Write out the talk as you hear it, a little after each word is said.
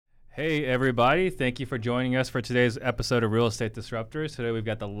Hey everybody, thank you for joining us for today's episode of Real Estate Disruptors. Today we've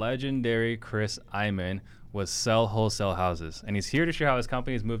got the legendary Chris Iman with Sell Wholesale Houses, and he's here to share how his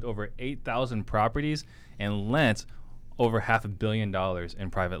company has moved over 8,000 properties and lent over $500 million in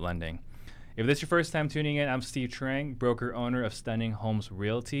private lending. If this is your first time tuning in, I'm Steve Trang, broker owner of Stunning Homes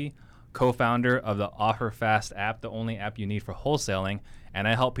Realty, co-founder of the OfferFast app, the only app you need for wholesaling, and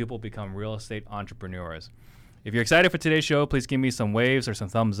I help people become real estate entrepreneurs. If you're excited for today's show, please give me some waves or some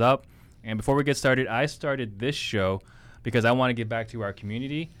thumbs up. And before we get started, I started this show because I want to get back to our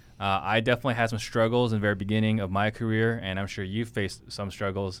community. I definitely had some struggles in the very beginning of my career, and I'm sure you've faced some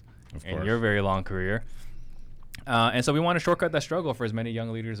struggles in your very long career. And so we want to shortcut that struggle for as many young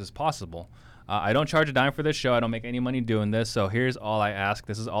leaders as possible. I don't charge a dime for this show. I don't make any money doing this. So here's all I ask.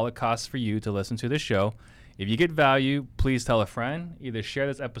 This is all it costs for you to listen to this show. If you get value, please tell a friend. Either share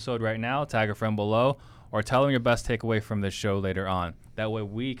this episode right now, tag a friend below, or tell them your best takeaway from this show later on. That way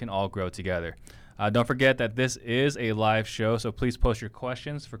we can all grow together. Don't forget that this is a live show, so please post your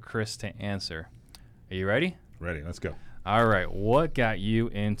questions for Chris to answer. Are you ready? Ready, let's go. All right, what got you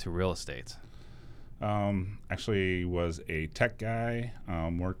into real estate? Actually was a tech guy,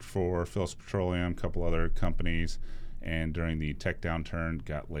 worked for Phillips Petroleum, a couple other companies, and during the tech downturn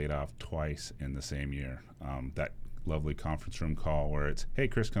got laid off twice in the same year. That lovely conference room call where it's, hey,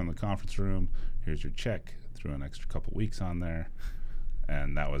 Chris, come to the conference room. Here's your check. Threw an extra couple weeks on there,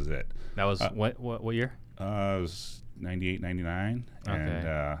 and that was it. That was what year? It was 98, 99, Okay. and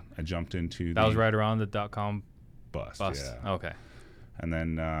I jumped into That was right around the dot-com bust. bust. Okay. And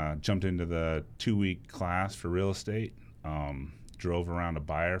then jumped into the 2-week class for real estate. Drove around a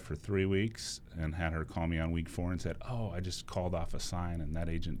buyer for 3 weeks and had her call me on week 4 and said, oh, I just called off a sign and that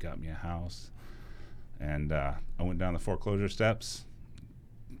agent got me a house. And I went down the foreclosure steps.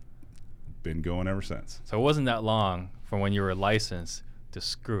 Been going ever since. So it wasn't that long from when you were licensed to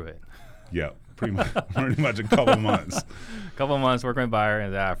screw it. Yeah, pretty much a couple months. A couple of months working with buyer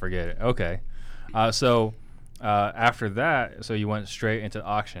and forget it. Okay. So after that, so you went straight into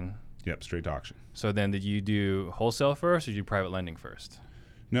auction. Yep, straight to auction. So then did you do wholesale first or did you do private lending first?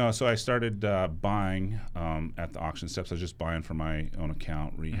 No, so I started buying at the auction steps. I was just buying for my own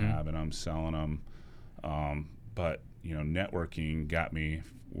account, rehab, and I'm selling them. But, networking got me.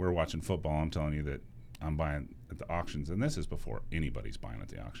 We're watching football. I'm telling you that I'm buying at the auctions. And this is before anybody's buying at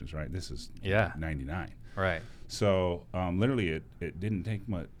the auctions, right? This is 99. Right. So literally it didn't take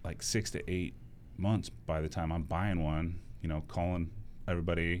much, like 6 to 8 months by the time I'm buying one, calling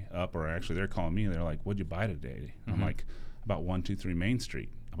everybody up, or actually they're calling me. They're like, what'd you buy today? I'm like, about 123 Main Street.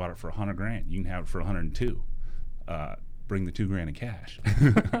 I bought it for $100,000. You can have it for 102. Bring the $2,000 in cash.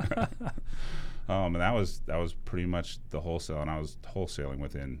 And that was pretty much the wholesale, and I was wholesaling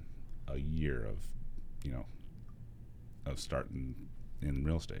within a year of starting in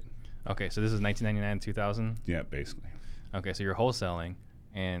real estate. Okay, so this is 1999, 2000? Yeah, basically. Okay, so you're wholesaling,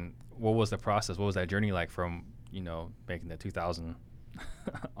 and what was the process? What was that journey like from, making the 2000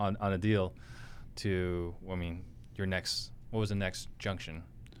 on a deal to, your next, what was the next junction?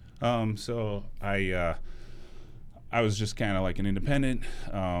 So I was just kind of like an independent.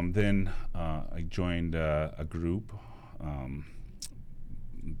 Then I joined a group,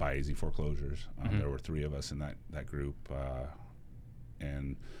 Buy Easy Foreclosures. There were 3 of us in that group,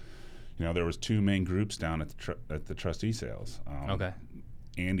 and there was 2 main groups down at the trustee sales. Okay.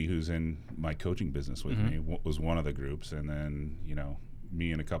 Andy, who's in my coaching business with me, was one of the groups, and then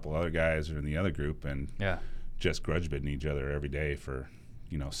me and a couple other guys are in the other group, and just grudge bidding each other every day for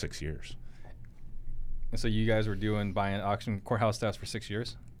 6 years. So you guys were buying auction courthouse steps for 6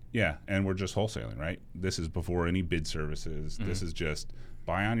 years? Yeah, and we're just wholesaling, right? This is before any bid services. This is just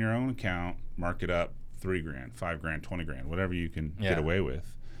buy on your own account, mark it up $3,000, $5,000, $20,000, whatever you can get away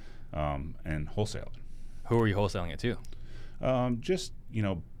with, and wholesale it. Who were you wholesaling it to? Just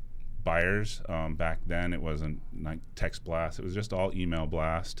buyers. Back then it wasn't like text blast. It was just all email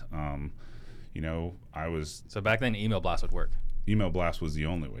blast. So back then email blast would work. Email blast was the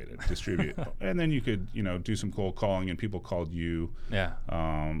only way to distribute. And then you could, do some cold calling and people called you. Yeah.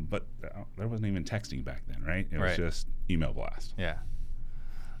 But there wasn't even texting back then, right? It was just email blast. Yeah.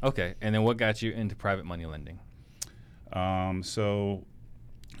 Okay. And then what got you into private money lending? So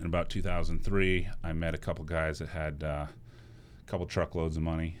in about 2003, I met a couple guys that had a couple truckloads of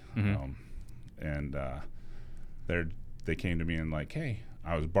money. And they came to me and like, hey,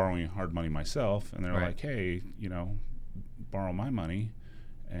 I was borrowing hard money myself. And they're like, hey, borrow my money,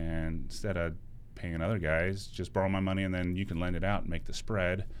 and instead of paying other guys, just borrow my money and then you can lend it out and make the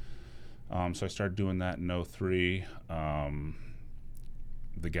spread. So I started doing that in 2003.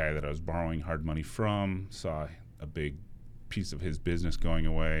 The guy that I was borrowing hard money from saw a big piece of his business going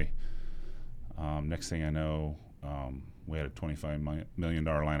away. Next thing I know, we had a $25 million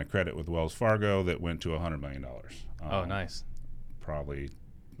line of credit with Wells Fargo that went to $100 million. Oh, nice. Probably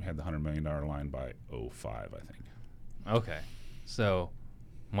had the $100 million line by 2005, I think. Okay. So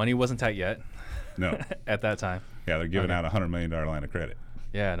money wasn't tight yet. No. At that time. Yeah, they're giving out a $100 million line of credit.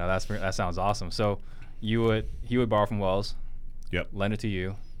 Yeah, no, that sounds awesome. So he would borrow from Wells. Yep. Lend it to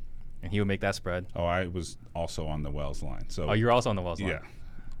you, and he would make that spread. Oh, I was also on the Wells line. So you're also on the Wells line.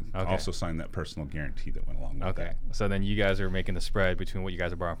 Yeah. Okay. Also signed that personal guarantee that went along with that. Okay. So then you guys are making the spread between what you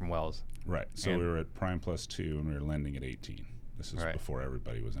guys are borrowing from Wells. Right. So we were at prime plus 2, and we were lending at 18. This is before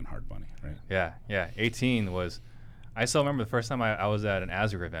everybody was in hard money, right? Yeah, yeah. 18 was. I still remember the first time I was at an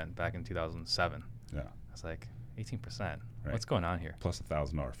Azure event back in 2007. Yeah. I was like, 18%. Right. What's going on here? Plus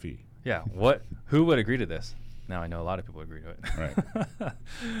 $1,000 fee. Yeah. Who would agree to this? Now I know a lot of people agree to it.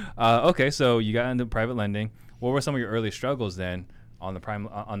 Right. Okay, so you got into private lending. What were some of your early struggles then on the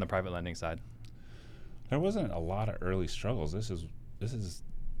private lending side? There wasn't a lot of early struggles. This is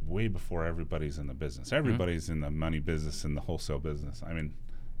way before everybody's in the business. Everybody's in the money business and the wholesale business. I mean,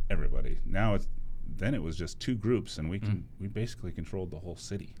 everybody. Now it was just two groups, and we basically controlled the whole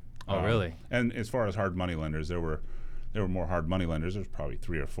city. Oh, really? And as far as hard money lenders, there were more hard money lenders. There's probably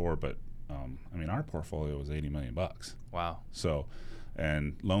 3 or 4, but I mean, our portfolio was $80 million. Wow. So,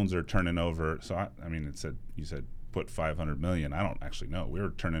 and loans are turning over. So I mean, you said put $500 million. I don't actually know. We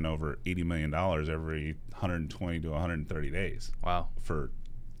were turning over $80 million every 120 to 130 days. Wow. For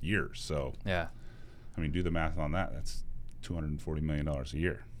years. So yeah, I mean, do the math on that. That's $240 million a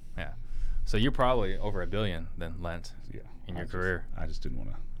year. Yeah. So you're probably over $1 billion then lent. Yeah. In your career. I just didn't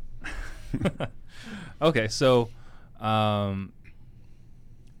want to. Okay, so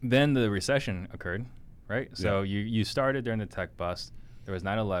then the recession occurred, right? So you started during the tech bust. There was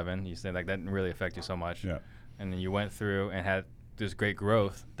 9/11. You said like that didn't really affect you so much. Yeah. And then you went through and had this great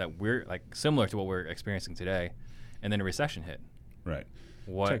growth that we're like similar to what we're experiencing today, and then a recession hit. Right.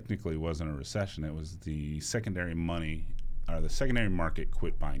 What technically wasn't a recession. It was the secondary the secondary market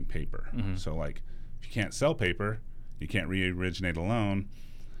quit buying paper. So like, if you can't sell paper, you can't re-originate a loan,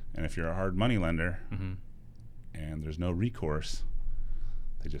 and if you're a hard money lender and there's no recourse,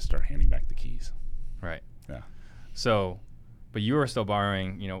 they just start handing back the keys. Right. Yeah. So, but you were still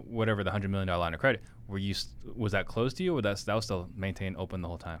borrowing, whatever the $100 million line of credit. Was that closed to you, or that was still maintained open the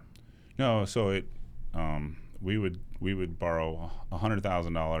whole time? No. So we would borrow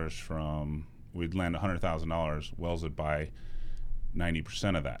 $100,000 from. We'd lend $100,000. Wells would buy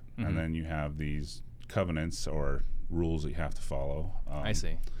 90% of that, and then you have these covenants or rules that you have to follow. I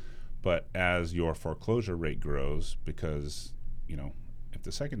see. But as your foreclosure rate grows, because if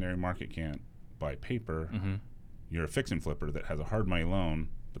the secondary market can't buy paper, you're a fix and flipper that has a hard money loan,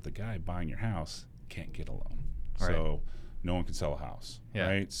 but the guy buying your house can't get a loan. Right. So no one can sell a house. Yeah.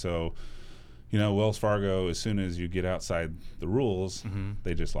 Right. So Wells Fargo, as soon as you get outside the rules,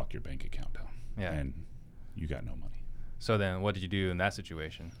 they just lock your bank account down. Yeah. And you got no money. So then what did you do in that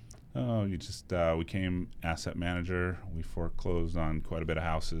situation? Oh, we became asset manager. We foreclosed on quite a bit of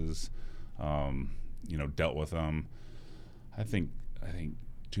houses, dealt with them. I think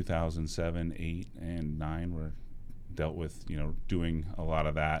 2007, 8, and 9 were dealt with, doing a lot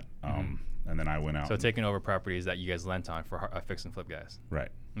of that. And then I went out. So taking over properties that you guys lent on for fix and flip guys. Right.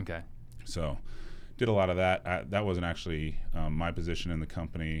 Okay. So did a lot of that. That wasn't actually my position in the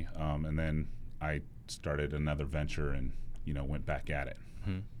company. And then I started another venture and, went back at it.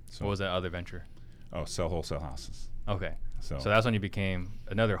 So what was that other venture? Oh, sell wholesale houses. Okay. So that's when you became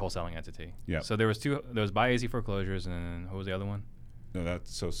another wholesaling entity. Yeah. So there was Buy Easy foreclosures, and then what was the other one? No,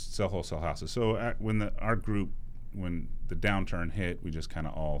 sell wholesale houses. So when the downturn hit, we just kind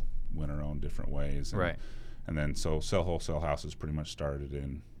of all went our own different ways. Right. And then sell wholesale houses pretty much started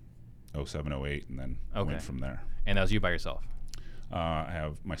in 07, 08, and then went from there. And that was you by yourself? I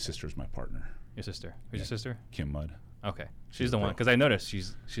have my sister's my partner. Your sister? Who's your sister? Kim Mudd. Okay, she's the one, because I noticed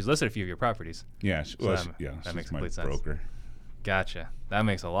she's listed a few of your properties. Yeah, that makes complete sense. Broker. Gotcha. That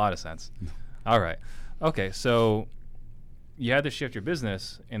makes a lot of sense. All right. Okay, so you had to shift your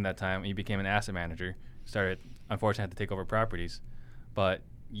business in that time. You became an asset manager. Unfortunately, had to take over properties, but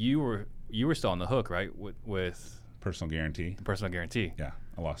you were still on the hook, right? With personal guarantee. The personal guarantee. Yeah,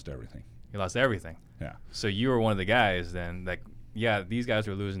 I lost everything. You lost everything. Yeah. So you were one of the guys then. Like, yeah, these guys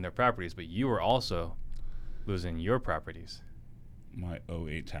were losing their properties, but you were also losing your properties. My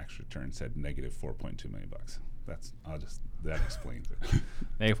 08 tax return said negative $4.2 million. That explains it.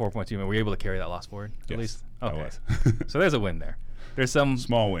 Negative 4.2 million. Were you able to carry that loss forward? Yes, at least? Okay. I was. So there's a win there. There's some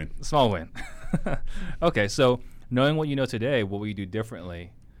small win. Small win. Okay, so knowing what you know today, what will you do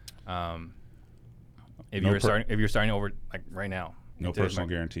differently If you're starting over like right now. No personal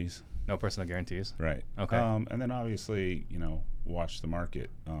guarantees. No personal guarantees. Right. Okay. And then obviously, watch the market.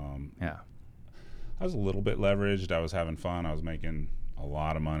 Yeah. I was a little bit leveraged. I was having fun. I was making a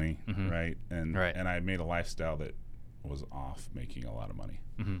lot of money, right? And I made a lifestyle that was off making a lot of money.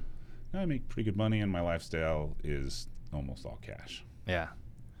 Mm-hmm. Now I make pretty good money, and my lifestyle is almost all cash. Yeah.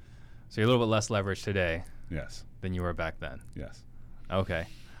 So you're a little bit less leveraged today. Yes. Than you were back then. Yes. Okay.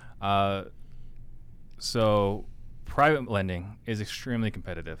 So private lending is extremely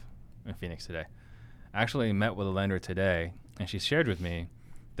competitive in Phoenix today. I actually met with a lender today, and she shared with me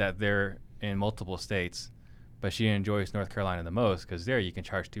that they're in multiple states, but she enjoys North Carolina the most because there you can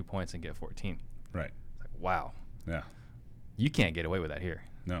charge 2 points and get 14. Right. It's like, wow. Yeah. You can't get away with that here.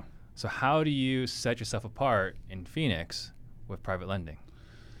 No. So how do you set yourself apart in Phoenix with private lending?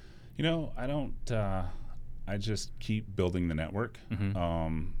 I don't. I just keep building the network,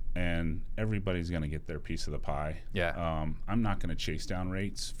 Mm-hmm. and everybody's going to get their piece of the pie. Yeah. I'm not going to chase down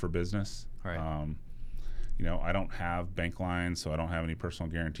rates for business. Right. I don't have bank lines, so I don't have any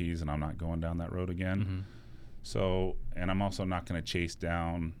personal guarantees, and I'm not going down that road again. Mm-hmm. So, and I'm also not going to chase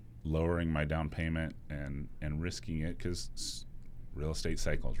down lowering my down payment and risking it because real estate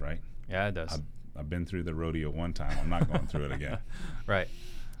cycles, right? Yeah, it does. I've been through the rodeo one time. I'm not going through it again. Right.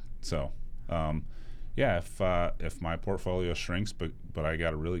 So, if my portfolio shrinks, but I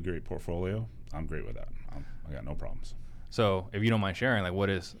got a really great portfolio, I'm great with that. I got no problems. So if you don't mind sharing, like what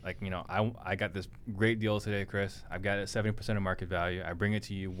is, like, I got this great deal today, Chris. I've got it 70% of market value. I bring it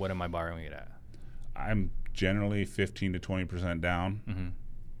to you. What am I borrowing it at? I'm generally 15 to 20% down. Mm-hmm.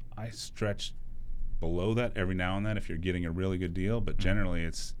 I stretch below that every now and then if you're getting a really good deal, but generally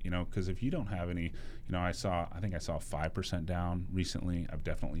it's, because if you don't have any, I think I saw 5% down recently. I've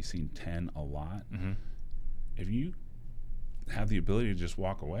definitely seen 10 a lot. Mm-hmm. If you have the ability to just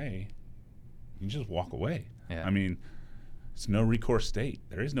walk away, you just walk away. Yeah. I mean, it's no recourse state.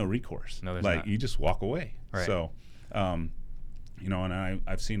 There is no recourse. No, there's like not. You just walk away. Right. So, and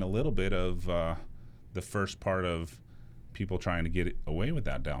I've seen a little bit of the first part of people trying to get away with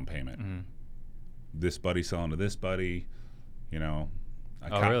that down payment. Mm-hmm. This buddy selling to this buddy,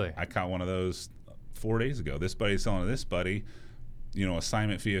 really? I caught one of those 4 days ago. This buddy selling to this buddy,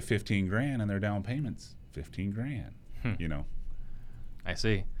 assignment fee of $15,000 and their down payments $15,000. I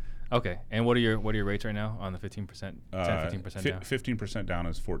see. Okay. And what are your rates right now on the 15%, 15% down? 15% down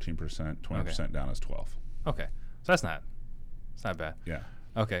is 14%, 20% down is 12. Okay. So it's not bad. Yeah.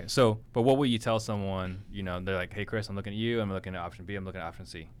 Okay. So, but what would you tell someone, they're like, hey, Chris, I'm looking at you. I'm looking at option B. I'm looking at option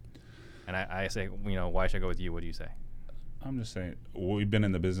C. And I say, why should I go with you? What do you say? I'm just saying, we've been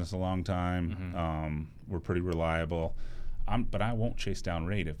in the business a long time. Mm-hmm. We're pretty reliable. But I won't chase down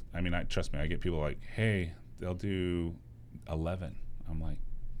rate. Trust me, I get people like, hey, they'll do 11. I'm like,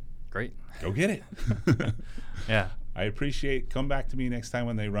 great. Go get it. Yeah. I appreciate, come back to me next time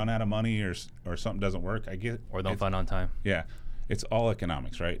when they run out of money or something doesn't work. I get it. Or don't fund on time. Yeah. It's all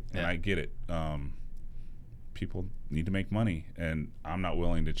economics, right? Yeah. And I get it. People need to make money, and I'm not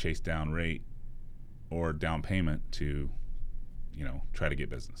willing to chase down rate or down payment to, try to get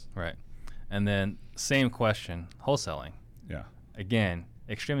business. Right. And then same question, wholesaling. Yeah. Again,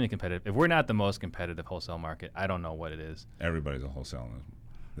 extremely competitive. If we're not the most competitive wholesale market, I don't know what it is. Everybody's a wholesaler in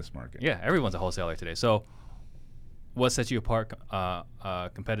this market. Yeah, everyone's a wholesaler today. So what sets you apart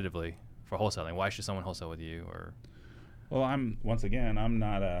competitively for wholesaling? Why should someone wholesale with you? Or Well, I'm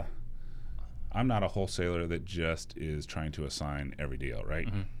not a wholesaler that just is trying to assign every deal, right?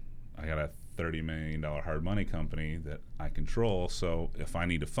 Mm-hmm. I got a $30 million hard money company that I control, so if I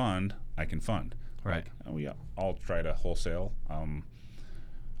need to fund, I can fund. Right. Like, we all try to wholesale.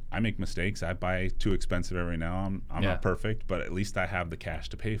 I make mistakes. I buy too expensive every now. I'm not perfect, but at least I have the cash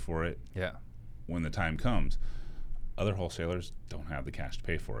to pay for it. Yeah. When the time comes. Other wholesalers don't have the cash to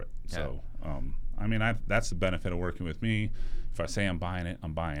pay for it. Yeah. So, that's the benefit of working with me. If I say I'm buying it,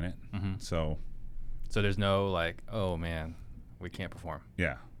 I'm buying it. Mm-hmm. So there's no like, oh man, we can't perform.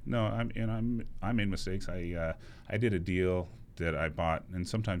 yeah, no, I made mistakes. I did a deal that I bought, and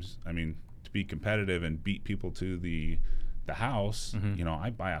sometimes, to be competitive and beat people to the house, Mm-hmm. I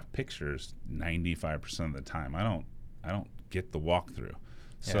buy off pictures 95% of the time. I don't get the walkthrough.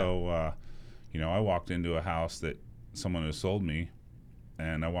 Yeah. So, I walked into a house that someone has sold me,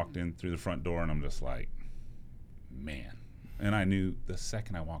 and I walked in through the front door, and I'm just like, man. And I knew the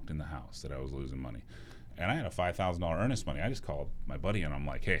second I walked in the house that I was losing money. And I had a $5,000 earnest money. I just called my buddy, and I'm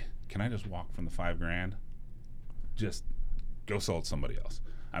like, hey, can I just walk from the $5,000? Just go sell it to somebody else.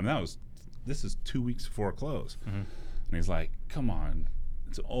 This is 2 weeks before close. Mm-hmm. And he's like, come on.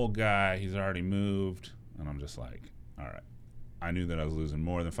 It's an old guy. He's already moved. And I'm just like, all right. I knew that I was losing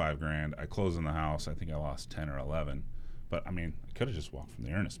more than $5,000. I closed on the house. I think I lost 10 or 11. But I mean, I could have just walked from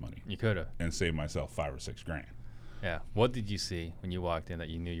the earnest money. You could have. And saved myself $5 or $6,000. Yeah. What did you see when you walked in that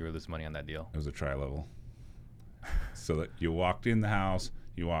you knew you were losing money on that deal? It was a tri-level. So that you walked in the house,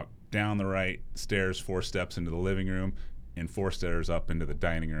 you walked down the right stairs, 4 steps into the living room, and 4 stairs up into the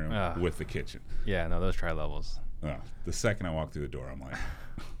dining room with the kitchen. Yeah, no, those tri-levels. The second I walked through the door, I'm like...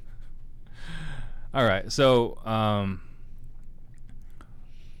 All right. So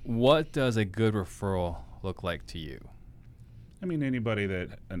what does a good referral look like to you? I mean, anybody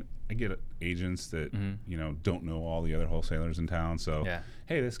that... I get agents that, don't know all the other wholesalers in town. So,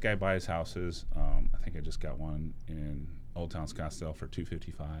 hey, this guy buys houses. I think I just got one in Old Town Scottsdale for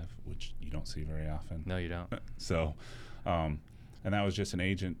 $255, which you don't see very often. No, you don't. So, and that was just an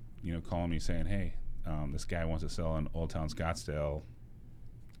agent, calling me saying, hey, this guy wants to sell in Old Town Scottsdale.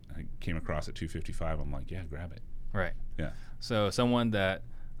 I came across at $255. I'm like, yeah, grab it. Right. Yeah. So someone that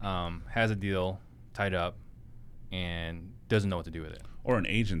has a deal tied up and doesn't know what to do with it. Or an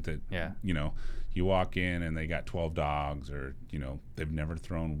agent that, you walk in and they got 12 dogs, or, they've never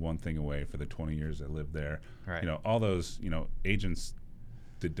thrown one thing away for the 20 years they lived there. Right. All those, agents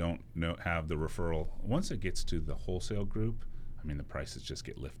that don't have the referral. Once it gets to the wholesale group, I mean, the prices just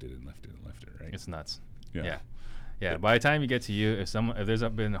get lifted and lifted and lifted, right? It's nuts. Yeah. Yeah. By the time you get to you, if there's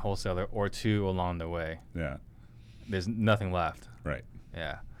been a wholesaler or two along the way, there's nothing left. Right.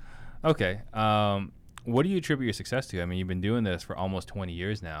 Yeah. Okay. What do you attribute your success to? I mean, you've been doing this for almost 20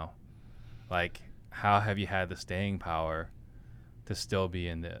 years now. Like, how have you had the staying power to still be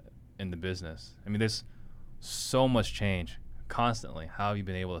in the business? I mean, there's so much change constantly. How have you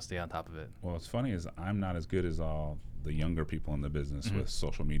been able to stay on top of it? Well, what's funny is I'm not as good as all the younger people in the business with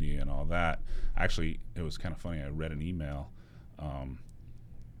social media and all that. Actually, it was kind of funny. I read an email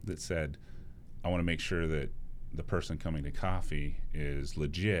that said, I want to make sure that the person coming to coffee is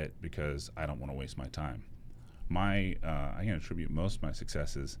legit because I don't want to waste my time. I can attribute most of my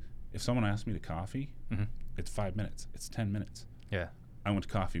successes. If someone asks me to coffee, it's 5 minutes. It's 10 minutes. Yeah. I went to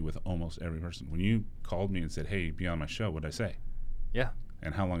coffee with almost every person. When you called me and said, hey, be on my show, what did I say? Yeah.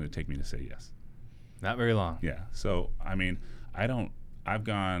 And how long did it take me to say yes? Not very long. Yeah. So, I mean, I've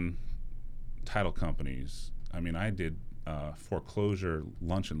gone title companies. I mean, I did foreclosure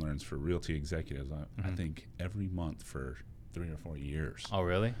lunch and learns for realty executives, I think every month for 3 or 4 years. Oh,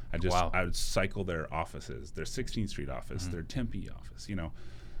 really? I would cycle their offices, their 16th Street office, their Tempe office.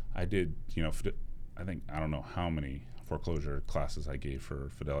 I did, I think, I don't know how many foreclosure classes I gave for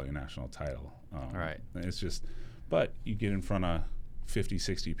Fidelity National Title. Right. It's just, but you get in front of 50,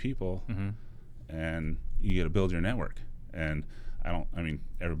 60 people and you get to build your network. And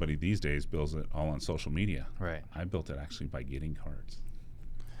everybody these days builds it all on social media. Right. I built it actually by getting cards.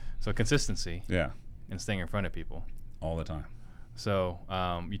 So consistency. Yeah. And staying in front of people. All the time. So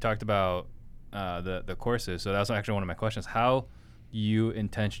you talked about the courses. So that was actually one of my questions. How you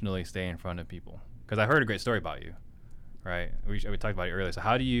intentionally stay in front of people? Because I heard a great story about you, right? We talked about it earlier. So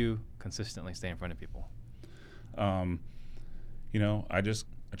how do you consistently stay in front of people? I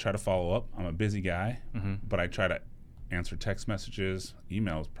try to follow up. I'm a busy guy, but I try to answer text messages.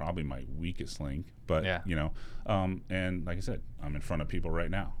 Email is probably my weakest link, but and like I said, I'm in front of people right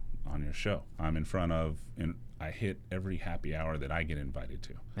now on your show. I'm in front of, and I hit every happy hour that I get invited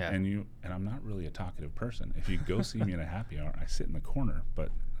to. Yeah. And I'm not really a talkative person. If you go see me at a happy hour, I sit in the corner, but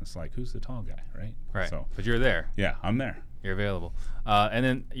it's like, who's the tall guy, right? Right. So, but you're there. Yeah, I'm there. You're available. And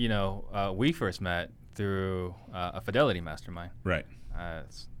then, we first met through a Fidelity mastermind. Right.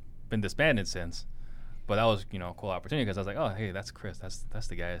 It's been disbanded since. But that was, a cool opportunity because I was like, oh, hey, that's Chris. That's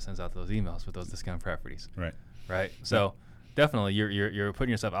the guy that sends out those emails with those discount properties. Right. Right. So definitely, you're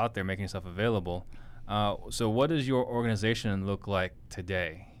putting yourself out there, making yourself available. So what does your organization look like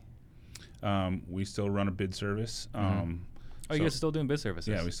today? We still run a bid service. You guys are still doing bid services?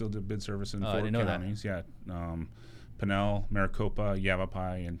 Yeah, we still do bid service in 4 counties. That. Yeah. Pinell, Maricopa,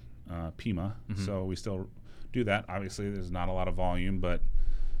 Yavapai, and Pima. So we still do that. Obviously, there's not a lot of volume, but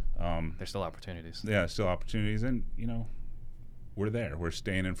there's still opportunities. Yeah, still opportunities, and we're there. We're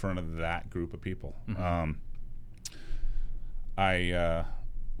staying in front of that group of people.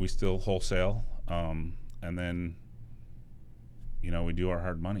 We still wholesale, and then we do our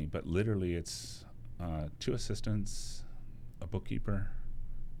hard money. But literally, it's 2 assistants, a bookkeeper,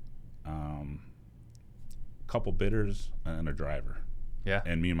 couple bidders, and a driver. Yeah.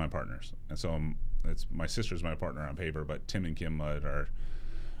 And me and my partners. And so it's my sister's my partner on paper, but Tim and Kim Mudd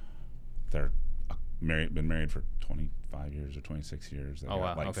they're been married for 25 years or 26 years. They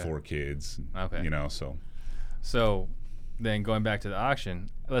got 4 kids. Okay. So. So then going back to the auction,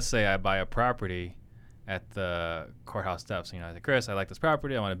 let's say I buy a property at the courthouse steps. I said, Chris, I like this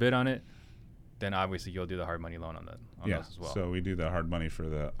property. I want to bid on it. Then obviously you'll do the hard money loan on those as well. So we do the hard money for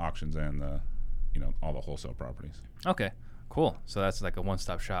the auctions and the, all the wholesale properties. Okay, cool. So that's like a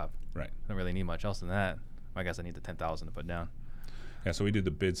one-stop shop. Right. I don't really need much else than that. I guess I need the 10,000 to put down. Yeah. So we do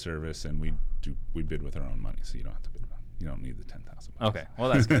the bid service, and we bid with our own money, so you don't have to bid. You don't need the 10,000. Okay. Well,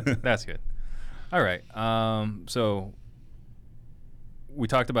 that's good. That's good. All right. So we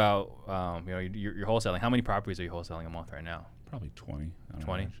talked about you're wholesaling. How many properties are you wholesaling a month right now? Probably 20.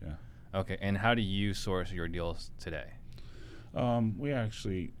 20. Yeah. Okay. And how do you source your deals today? We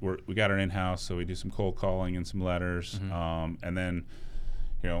actually we got our in-house, so we do some cold calling and some letters, and then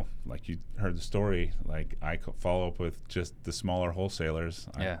like you heard the story, like I follow up with just the smaller wholesalers.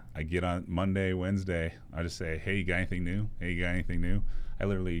 I get on Monday, Wednesday, I just say, hey, you got anything new? Hey, you got anything new? I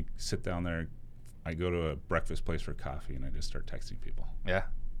literally sit down there. I go to a breakfast place for coffee, and I just start texting people. Yeah,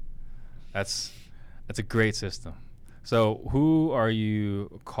 that's a great system. So who are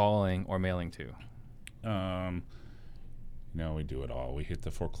you calling or mailing to? We do it all. We hit the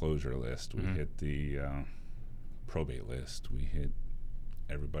foreclosure list. We hit the probate list. We hit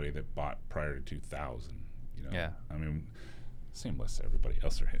everybody that bought prior to 2000. Yeah. I mean, same list everybody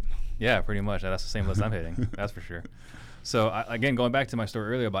else are hitting. Yeah, pretty much. That's the same list I'm hitting. That's for sure. So again, going back to my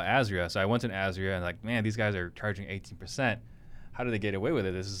story earlier about Azria. So I went to Azria and like, man, these guys are charging 18%. How do they get away with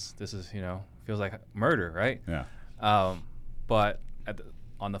it? This is feels like murder, right? Yeah. But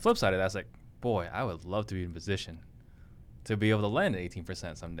on the flip side of that, it's like, boy, I would love to be in a position to be able to lend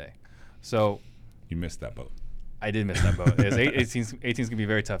 18% someday. So you missed that boat. I did miss that boat. 18's gonna be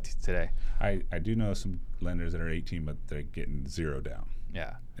very tough today. I do know some lenders that are 18, but they're getting 0 down.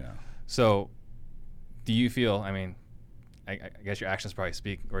 Yeah. Yeah. So, do you feel? I mean, I guess your actions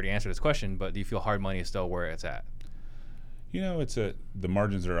probably already answer this question, but do you feel hard money is still where it's at? The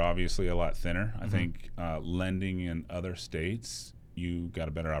margins are obviously a lot thinner. I think lending in other states, you got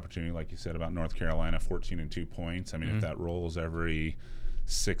a better opportunity, like you said about North Carolina, 14 and 2 points. I mean, if that rolls every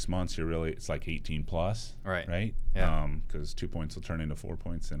 6 months, it's like 18 plus, right? Yeah. Because 2 points will turn into 4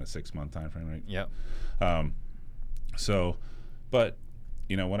 points in a 6 month time frame, right? Yep. But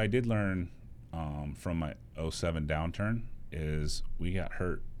what I did learn from my 07 downturn is we got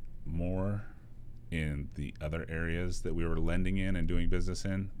hurt more in the other areas that we were lending in and doing business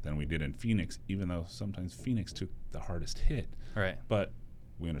in than we did in Phoenix, even though sometimes Phoenix took the hardest hit. Right. But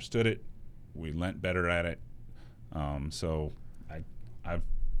we understood it. We lent better at it. So I'm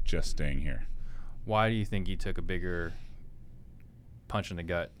just staying here. Why do you think you took a bigger punch in the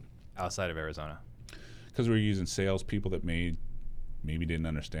gut outside of Arizona? Because we were using salespeople that maybe didn't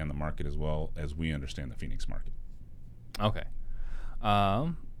understand the market as well as we understand the Phoenix market. Okay.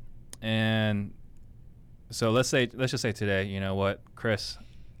 And so let's just say today, you know what, Chris,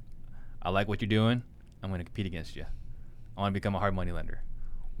 I like what you're doing. I'm going to compete against you. I want to become a hard money lender.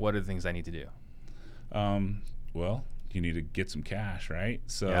 What are the things I need to do? Well, you need to get some cash, right?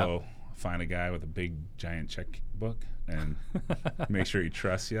 So find a guy with a big giant checkbook and make sure he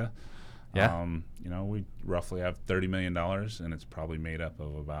trusts you. Yeah. We roughly have $30 million, and it's probably made up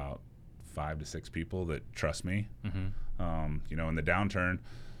of about 5 to 6 people that trust me. In the downturn,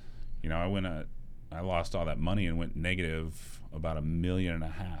 I lost all that money and went negative about $1.5 million.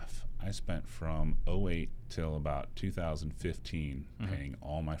 I spent from 08 till about 2015 paying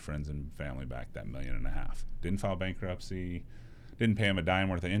all my friends and family back that $1.5 million. Didn't file bankruptcy, didn't pay them a dime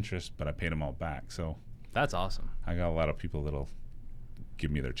worth of interest, but I paid them all back. So that's awesome. I got a lot of people that'll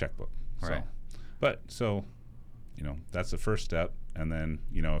give me their checkbook. Right. So that's the first step. And then,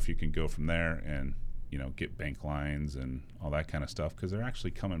 if you can go from there and, get bank lines and all that kind of stuff, because they're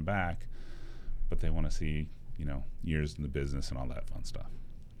actually coming back, but they want to see, years in the business and all that fun stuff.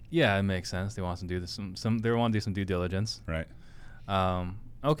 Yeah, it makes sense. They want to do they want to do some due diligence. Right.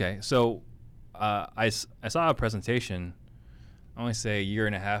 Okay. So I saw a presentation, I want to say a year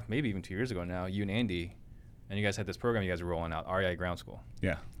and a half, maybe even 2 years ago now, you and Andy, and you guys had this program you guys were rolling out, REI Ground School.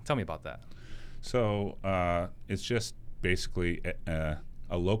 Yeah. Tell me about that. So it's just basically a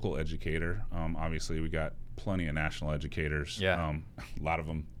local educator. Obviously, we got plenty of national educators. Yeah. A lot of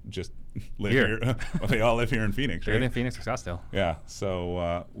them just live here. Well, they all live here in Phoenix, right? They're in Phoenix or Scottsdale. Yeah.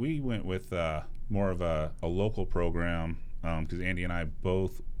 So we went with more of a local program because Andy and I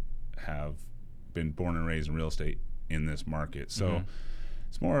both have been born and raised in real estate in this market. So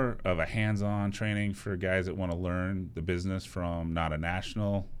it's more of a hands-on training for guys that want to learn the business from not a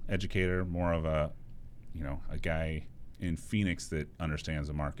national educator, more of a guy in Phoenix that understands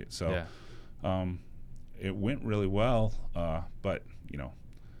the market. So it went really well, but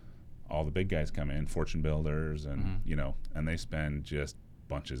all the big guys come in, fortune builders, and and they spend just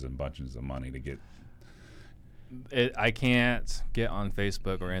bunches and bunches of money to get I can't get on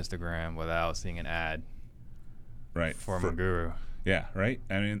Facebook or Instagram without seeing an ad right for Maguru. Yeah, right.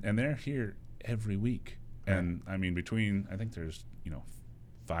 I mean, and they're here every week. Right. And I mean, I think there's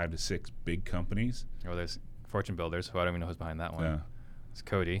 5 to 6 big companies. Well, there's Fortune Builders, who I don't even know who's behind that one. Yeah. There's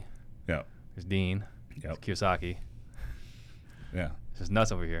Cody. Yeah. There's Dean. Yep. There's Kiyosaki. Yeah. It's just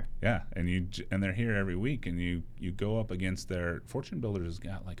nuts over here. Yeah, and they're here every week, and you go up against their Fortune Builders has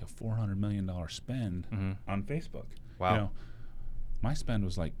got like a $400 million spend on Facebook. Wow. My spend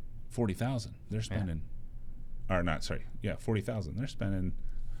was like 40,000. They're spending, or not? Sorry, 40,000. They're spending,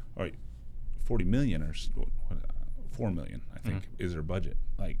 40 million or 4 million. I think is their budget.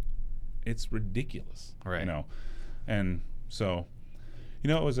 Like, it's ridiculous. Right. And so,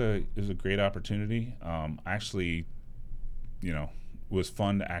 it was a great opportunity. Actually, it was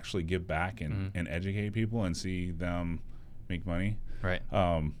fun to actually give back and educate people and see them make money. Right.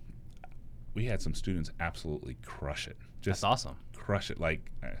 We had some students absolutely crush it. That's awesome. Crush it.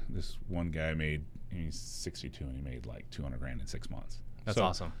 Like this one guy he's 62 and he made like $200,000 in 6 months. That's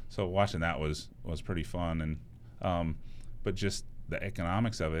awesome. So watching that was pretty fun. And but just the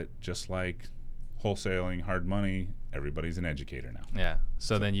economics of it, just like wholesaling, hard money, everybody's an educator now. Yeah.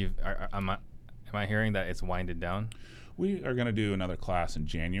 So then am I hearing that it's winded down? We are going to do another class in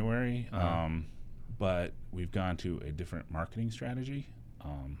January, but we've gone to a different marketing strategy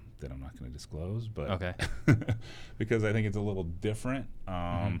that I'm not going to disclose, but okay. because I think it's a little different,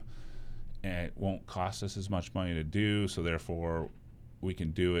 and it won't cost us as much money to do, so therefore we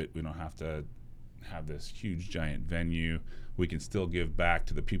can do it. We don't have to have this huge giant venue. We can still give back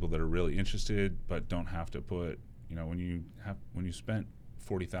to the people that are really interested, but don't have to put, when you spent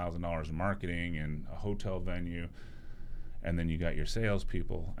 $40,000 in marketing and a hotel venue, and then you got your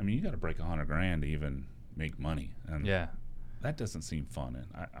salespeople. I mean, you got to break $100,000 to even make money, and that doesn't seem fun.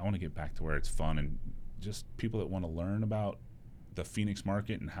 And I want to get back to where it's fun and just people that want to learn about the Phoenix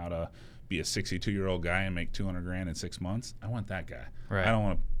market and how to be a 62-year-old guy and make $200,000 in 6 months. I want that guy. Right. I don't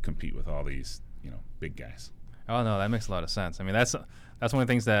want to compete with all these, big guys. Oh no, that makes a lot of sense. I mean, that's one of the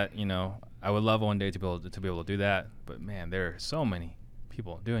things that I would love one day to be able to do that. But man, there are so many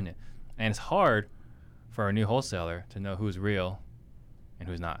people doing it, and it's hard for a new wholesaler to know who's real and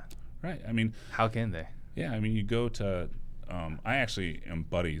who's not. Right. I mean, how can they? Yeah. I mean, you go to. I actually am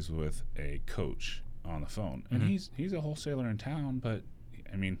buddies with a coach on the phone, and he's a wholesaler in town. But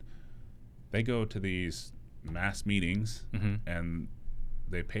I mean, they go to these mass meetings and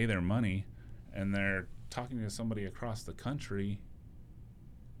they pay their money, and they're talking to somebody across the country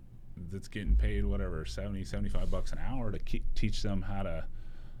that's getting paid whatever $75 an hour to teach them how to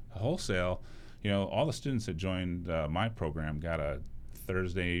wholesale. All the students that joined my program got a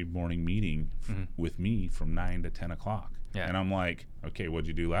Thursday morning meeting with me from 9 to 10 o'clock. Yeah. And I'm like, okay, what'd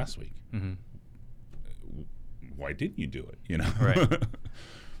you do last week? Why didn't you do it? Right.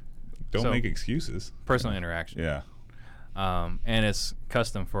 Don't make excuses. Personal interaction. Yeah. And it's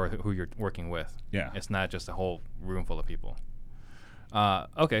custom for who you're working with. Yeah. It's not just a whole room full of people.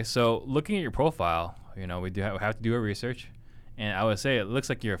 Okay, so looking at your profile, we have to do our research, and I would say it looks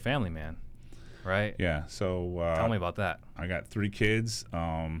like you're a family man, right? Yeah. So tell me about that. I got 3 kids,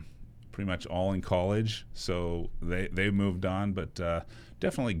 pretty much all in college, so they moved on, but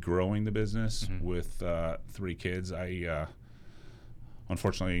definitely growing the business with 3 kids. I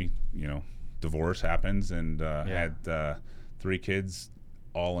unfortunately, divorce happens, and had 3 kids,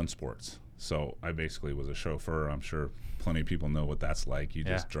 all in sports. So I basically was a chauffeur. I'm sure plenty of people know what that's like. You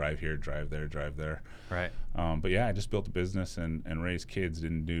just drive here, drive there, drive there. Right. But yeah, I just built a business and raised kids.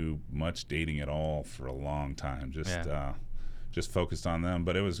 Didn't do much dating at all for a long time. Just focused on them.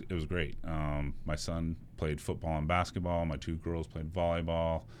 But it was great. My son played football and basketball. My 2 girls played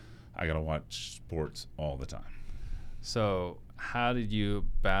volleyball. I got to watch sports all the time. So how did you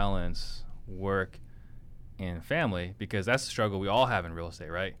balance work and family? Because that's a struggle we all have in real estate,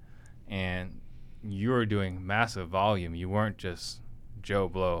 right? And you were doing massive volume. You weren't just Joe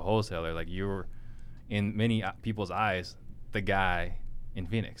Blow wholesaler. Like, you were, in many people's eyes, the guy in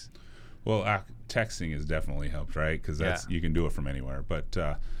Phoenix. Well, texting has definitely helped, right? Because you can do it from anywhere. But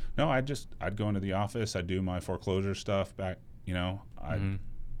no, I'd go into the office. I'd do my foreclosure stuff back.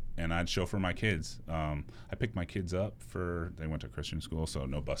 And I'd chauffeur my kids. I picked my kids up they went to Christian school, so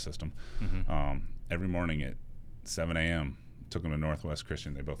no bus system. Every morning at 7 a.m. took them to Northwest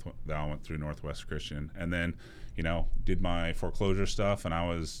Christian. They all went through Northwest Christian, and then did my foreclosure stuff, and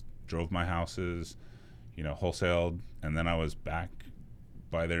drove my houses, wholesaled, and then I was back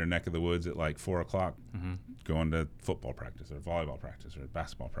by their neck of the woods at like 4 o'clock, going to football practice or volleyball practice or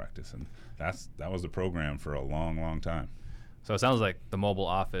basketball practice, and that was the program for a long, long time. So it sounds like the mobile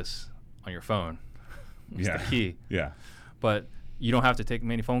office on your phone It's the key. Yeah. But you don't have to take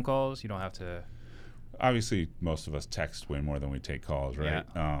many phone calls. You don't have to. Obviously, most of us text way more than we take calls, right?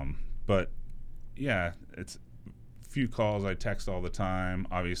 But yeah, it's few calls. I text all the time.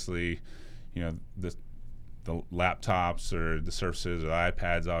 Obviously, the laptops or the Surfaces or the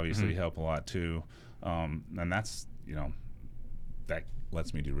iPads obviously help a lot too, and that's that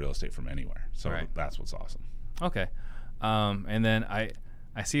lets me do real estate from anywhere. So that's what's awesome. Okay, and then I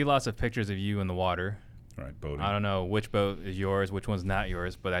see lots of pictures of you in the water. Right, boating. I don't know which boat is yours, which one's not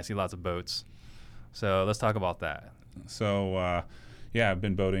yours, but I see lots of boats. So let's talk about that. So, I've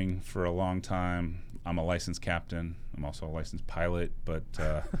been boating for a long time. I'm a licensed captain. I'm also a licensed pilot, but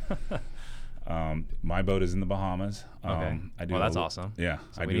my boat is in the Bahamas. Okay. That's awesome. Yeah.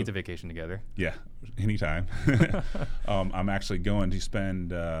 So we need to vacation together. Yeah, anytime. I'm actually going to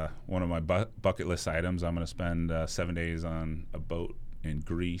spend one of my bucket list items. I'm going to spend 7 days on a boat in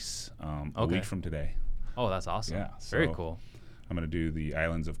Greece a week from today. Oh, that's awesome. Yeah, very cool. I'm going to do the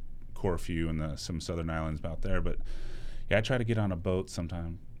islands of Corfu and some southern islands out there. But yeah, I try to get on a boat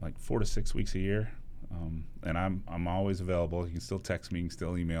sometime like 4 to 6 weeks a year. And I'm always available. You can still text me, you can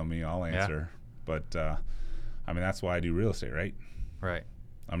still email me, I'll answer. Yeah. But that's why I do real estate, right? Right.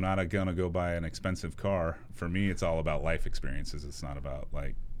 I'm not going to go buy an expensive car. For me, it's all about life experiences. It's not about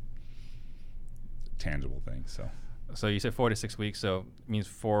like tangible things. So you said 4 to 6 weeks, so it means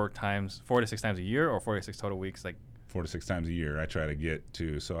 4 to 6 times a year, or 4 to 6 total weeks? Like 4 to 6 times a year I try to get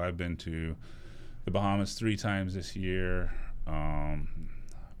to. So I've been to the Bahamas 3 times this year.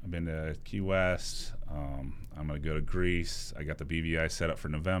 I've been to Key West. I'm going to go to Greece. I got the BVI set up for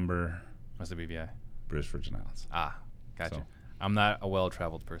November. What's the BVI? British Virgin Islands. Gotcha. So. I'm not a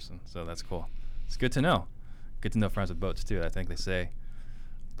well-traveled person, so that's cool. It's good to know. Good to know friends with boats, too. I think they say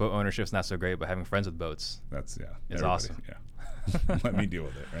boat ownership's not so great, but having friends with boats is awesome. Yeah. Let me deal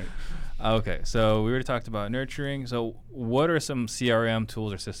with it, right? Okay, so we already talked about nurturing. So what are some CRM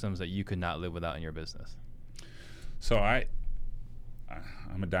tools or systems that you could not live without in your business? So I'm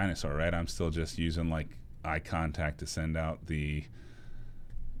a dinosaur, right? I'm still just using like iContact to send out the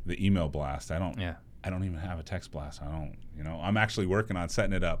email blast. I don't even have a text blast. I'm actually working on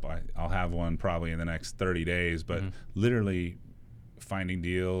setting it up. I'll have one probably in the next 30 days, but literally finding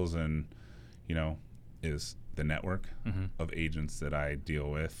deals and, is the network of agents that I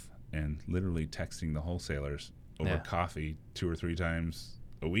deal with, and literally texting the wholesalers over coffee 2 or 3 times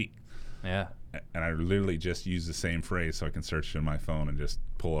a week. Yeah. And I literally just use the same phrase so I can search in my phone and just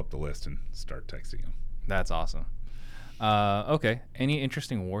pull up the list and start texting them. That's awesome. Okay. Any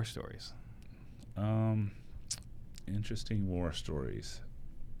interesting war stories? Interesting war stories.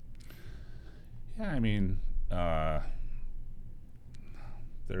 Yeah,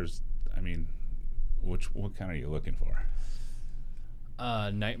 what kind are you looking for?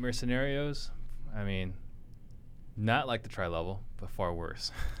 Nightmare scenarios. Not like the tri-level, but far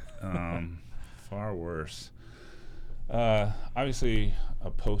worse. Far worse. Obviously,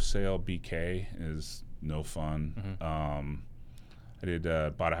 a post-sale BK is no fun. I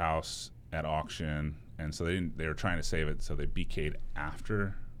bought a house at auction, and so they were trying to save it, so they BK'd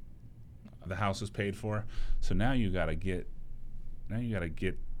after the house was paid for. So now you got to get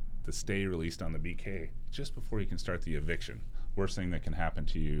the stay released on the BK just before you can start the eviction. Worst thing that can happen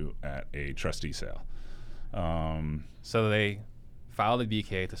to you at a trustee sale. So they filed a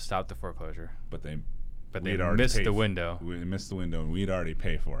BK to stop the foreclosure, but they missed the window. We missed the window, and we'd already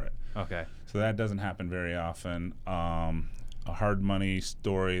paid for it. Okay. So that doesn't happen very often. A hard money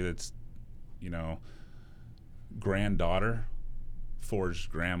story that's, granddaughter forged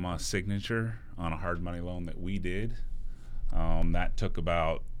grandma's signature on a hard money loan that we did. That took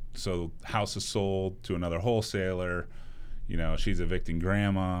so house is sold to another wholesaler. She's evicting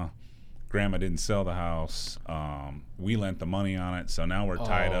grandma. Grandma didn't sell the house. We lent the money on it, so now we're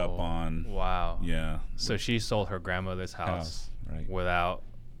tied up on. Wow. Yeah. So she sold her grandmother's house right, without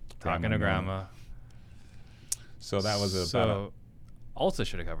talking to grandma. So that was So Alta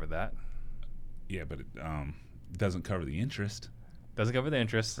should have covered that. Yeah, but it doesn't cover the interest. Doesn't cover the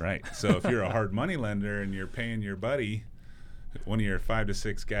interest. Right. So if you're a hard money lender and you're paying your buddy, one of your 5 to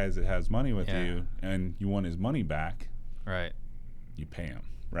 6 guys that has money with you, and you want his money back, right? You pay him,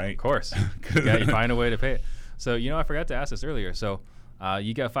 right? Of course. You find a way to pay it. So I forgot to ask this earlier. So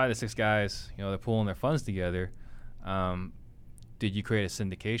you got 5 to 6 guys. They're pulling their funds together. Did you create a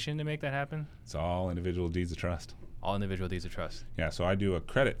syndication to make that happen? It's all individual deeds of trust. All individual deeds of trust. Yeah. So I do a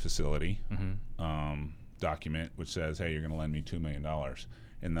credit facility document which says, hey, you're going to lend me $2 million,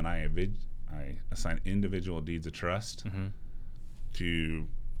 and then I assign individual deeds of trust to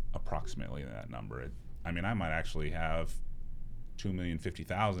approximately that number. I might actually have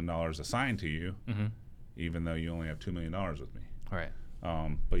 $2,050,000 assigned to you, even though you only have $2 million with me. Right.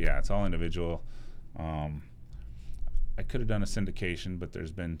 But yeah, it's all individual. I could have done a syndication, but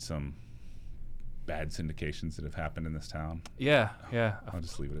there's been some bad syndications that have happened in this town. Yeah. I'll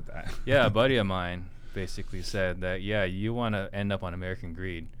just leave it at that. Yeah, a buddy of mine basically said that, yeah, you want to end up on American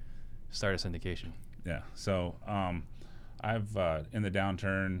Greed, start a syndication. Yeah. So I've in the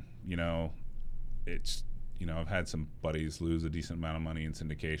downturn, it's I've had some buddies lose a decent amount of money in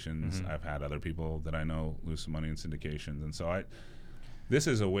syndications. I've had other people that I know lose some money in syndications, and so this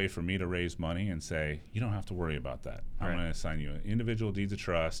is a way for me to raise money and say, you don't have to worry about that. I'm going to assign you an individual deeds of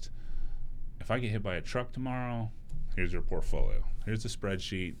trust. If I get hit by a truck tomorrow, here's your portfolio. Here's the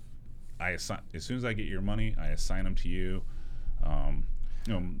spreadsheet. As soon as I get your money, I assign them to you. I'm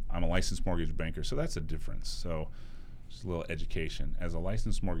a licensed mortgage banker, so that's a difference. So just a little education. As a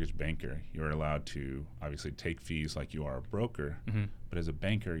licensed mortgage banker, you're allowed to obviously take fees like you are a broker, but as a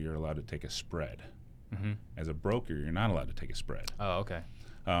banker, you're allowed to take a spread. As a broker, you're not allowed to take a spread. Oh, okay.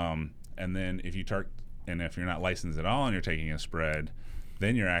 And then if you're not licensed at all and you're taking a spread,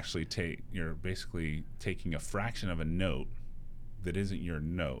 then you're basically taking a fraction of a note that isn't your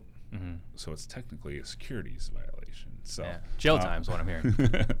note. So it's technically a securities violation. So jail time's what I'm hearing.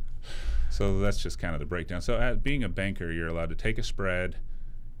 So that's just kind of the breakdown. So being a banker, you're allowed to take a spread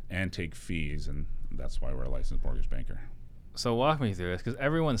and take fees, and that's why we're a licensed mortgage banker. So walk me through this, because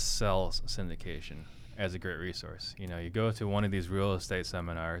everyone sells syndication as a great resource. You go to one of these real estate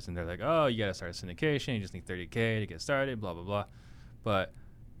seminars, and they're like, oh, you got to start a syndication. You just need $30K to get started, blah, blah, blah. But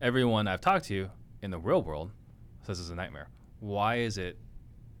everyone I've talked to in the real world says it's a nightmare. Why is it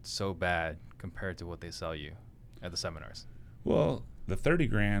so bad compared to what they sell you at the seminars? Well, the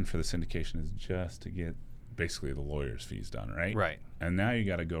 $30,000 for the syndication is just to get basically the lawyer's fees done, right? Right. And now you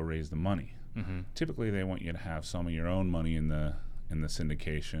got to go raise the money. Typically, they want you to have some of your own money in the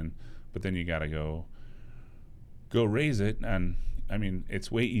syndication, but then you got to go raise it. And I mean,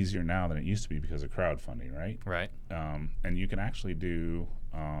 it's way easier now than it used to be because of crowdfunding, right? Right. And you can actually do,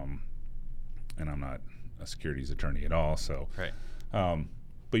 and I'm not a securities attorney at all, so. Right.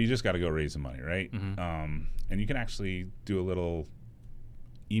 But you just got to go raise the money, right? And you can actually do a little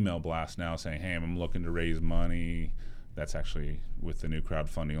email blast now saying, hey, I'm looking to raise money. That's actually with the new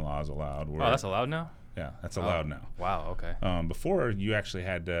crowdfunding laws allowed. Oh, that's allowed now? Yeah, that's allowed now. Wow, okay. Before, you actually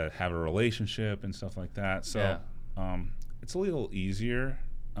had to have a relationship and stuff like that. So it's a little easier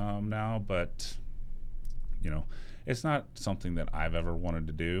now, but, it's not something that I've ever wanted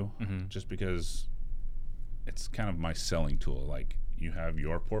to do just because it's kind of my selling tool. Like, you have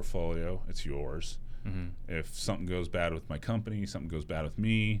your portfolio, it's yours. If something goes bad with my company, something goes bad with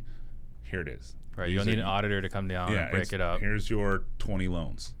me, here it is. Right, you don't need an auditor to come down and break it up. Here's your 20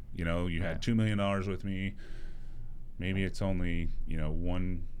 loans. You had $2 million with me. Maybe it's only,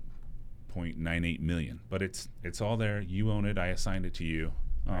 1.98 million, but it's all there. You own it. I assigned it to you.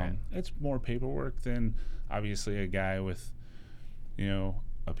 It's more paperwork than obviously a guy with, a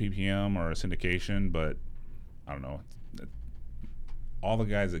PPM or a syndication, but I don't know. All the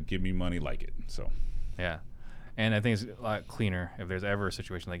guys that give me money like it. So. Yeah. And I think it's a lot cleaner if there's ever a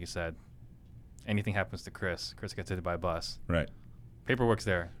situation like you said. Anything happens to Chris gets hit by a bus. Right. Paperwork's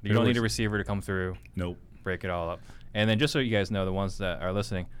there. You don't need a receiver to come through. Nope. Break it all up. And then just so you guys know, the ones that are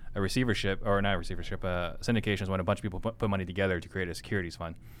listening, syndication is when a bunch of people put money together to create a securities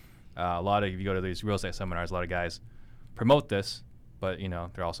fund. If you go to these real estate seminars, a lot of guys promote this, but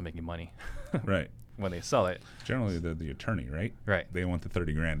they're also making money. Right. When they sell it. Generally, they're the attorney, right? Right. They want the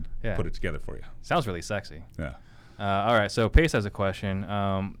 $30,000. Yeah. Put it together for you. Sounds really sexy. Yeah. All right. So Pace has a question.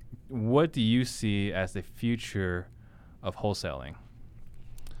 What do you see as the future of wholesaling?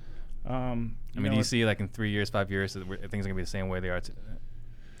 Do you see like in 3 years, 5 years, that things are gonna be the same way they are today?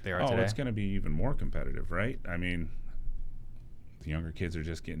 It's going to be even more competitive, right? I mean, the younger kids are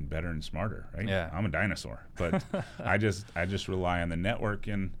just getting better and smarter, right? Yeah. I'm a dinosaur, but I just rely on the network,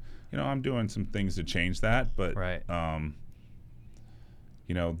 and I'm doing some things to change that, but right.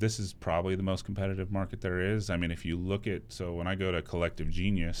 This is probably the most competitive market there is. I mean, if you look at, so when I go to Collective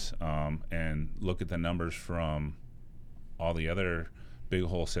Genius and look at the numbers from all the other big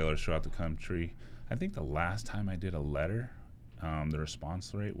wholesalers throughout the country, I think the last time I did a letter, the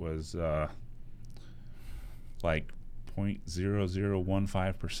response rate was like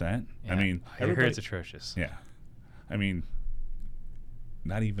 0.0015%. Yeah, I mean, I hear it's atrocious. Yeah. I mean,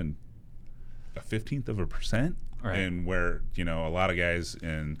 not even a 1/15%. Right. And where, a lot of guys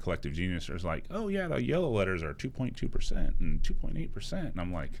in Collective Genius are like, oh, yeah, the yellow letters are 2.2% and 2.8%. And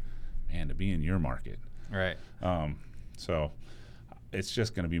I'm like, man, to be in your market. Right. So it's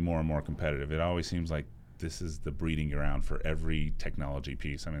just going to be more and more competitive. It always seems like this is the breeding ground for every technology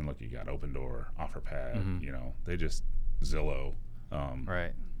piece. I mean, look, you got Open Door, OfferPad, you know, they just Zillow.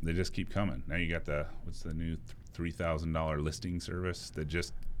 Right. They just keep coming. Now you got what's the new $3,000 listing service that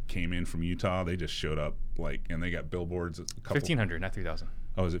just came in from Utah. They just showed up and they got billboards. A couple, 1,500, not 3,000.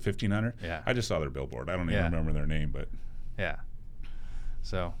 Oh, is it 1,500? Yeah. I just saw their billboard. I don't even remember their name, but yeah.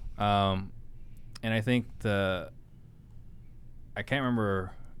 So, and I think I can't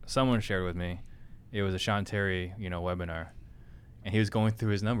remember. Someone shared with me. It was a Sean Terry, webinar, and he was going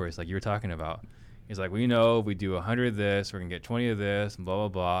through his numbers like you were talking about. He's like, we know if we do 100 of this, we're going to get 20 of this, and blah, blah,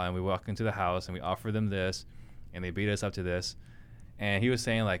 blah. And we walk into the house, and we offer them this, and they beat us up to this. And he was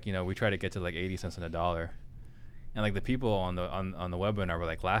saying, like, we try to get to, like, 80 cents on the dollar. And, like, the people on the webinar were,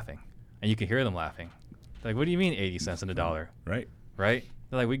 like, laughing. And you could hear them laughing. Like, what do you mean 80 cents on the dollar? Right. Right?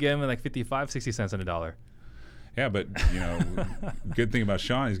 They're like, we give them, like, 55, 60 cents on the dollar. Yeah, but, good thing about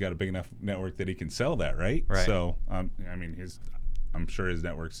Sean, he's got a big enough network that he can sell that, right? Right. So, I mean, I'm sure his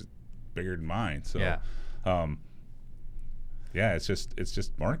network's bigger than mine. So, yeah, it's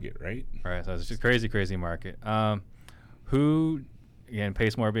just market, right? Right. So it's just crazy market. Who, again,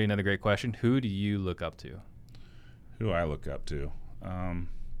 Pace Morby, another great question. Who do you look up to? Who do I look up to? I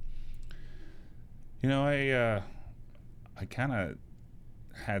kind of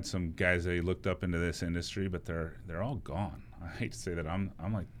had some guys that I looked up into this industry, but they're all gone. I hate to say that I'm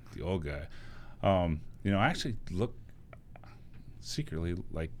like the old guy. I actually secretly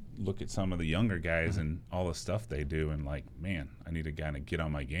look at some of the younger guys and all the stuff they do, and like, man, I need to kind of get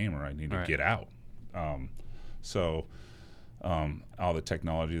on my game, or I need to get out. So all the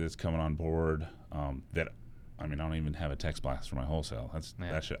technology that's coming on board, I don't even have a text blast for my wholesale.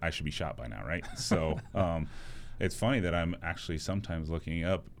 I should be shot by now, right? So it's funny that I'm actually sometimes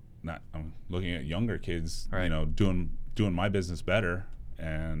I'm looking at younger kids, right, doing my business better,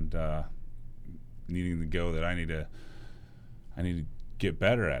 and needing to go that I need to get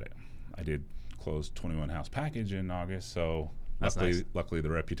better at it. I did close 21 house package in August, so luckily the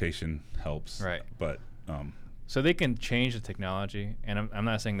reputation helps. Right. But so they can change the technology, and I'm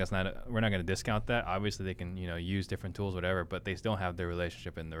not saying we're not going to discount that. Obviously, they can use different tools, whatever, but they still have their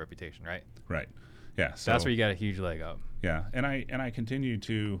relationship and their reputation, right? Right. Yeah. So that's where you got a huge leg up. Yeah, and I continue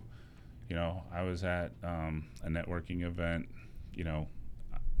to, I was at a networking event.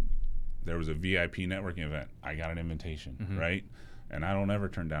 There was a VIP networking event. I got an invitation, right? And I don't ever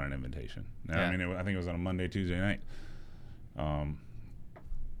turn down an invitation. Now, I think it was on a Monday, Tuesday night.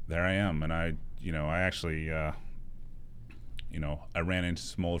 There I am, and I actually, I ran into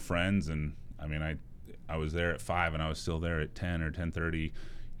some old friends, and I was there at 5, and I was still there at 10 or 10:30,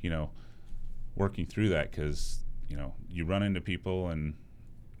 working through that, because you run into people and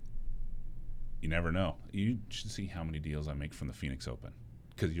you never know. You should see how many deals I make from the Phoenix Open,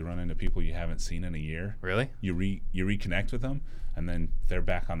 because you run into people you haven't seen in a year. Really? You reconnect with them, and then they're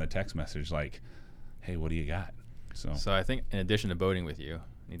back on the text message like, hey, what do you got? So I think in addition to boating with you,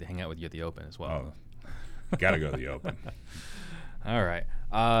 I need to hang out with you at the Open as well. Got to go to the Open. All right.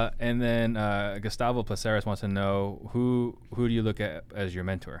 And then Gustavo Placeres wants to know, who do you look at as your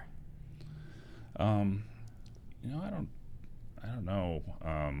mentor? I don't know.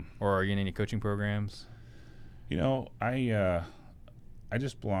 Or are you in any coaching programs? I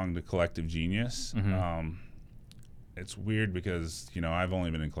just belong to Collective Genius. Mm-hmm. It's weird because I've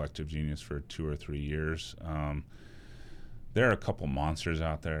only been in Collective Genius for 2 or 3 years. There are a couple monsters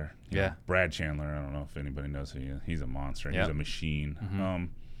out there. Brad Chandler, I don't know if anybody knows who he is. He's a monster. He's a machine. Mm-hmm.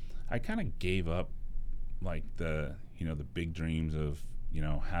 I kind of gave up like the big dreams of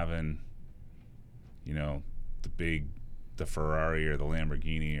having the Ferrari or the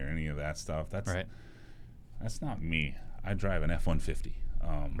Lamborghini or any of that stuff. That's not me. I drive an F-150.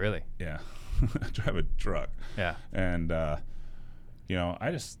 Really? Yeah. I drive a truck. Yeah. And I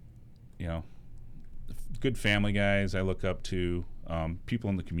just good family guys I look up to, people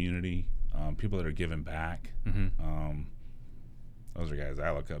in the community, people that are giving back. Mm-hmm. Those are guys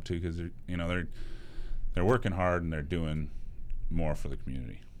I look up to, because they're working hard and they're doing more for the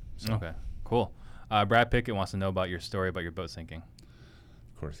community. So. Okay, cool. Brad Pickett wants to know about your story about your boat sinking.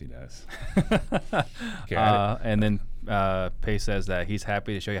 Of course he does. And then Pace says that he's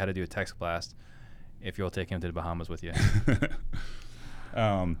happy to show you how to do a text blast if you'll take him to the Bahamas with you.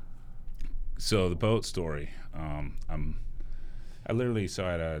 So the boat story, I literally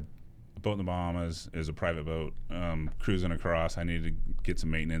had a boat in the Bahamas. It was a private boat, cruising across. I needed to get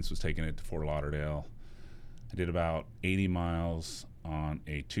some maintenance, was taking it to Fort Lauderdale. I did about 80 miles on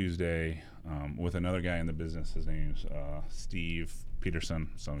a Tuesday with another guy in the business. His name's Steve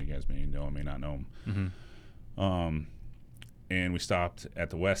Peterson. Some of you guys may know him, may not know him. And we stopped at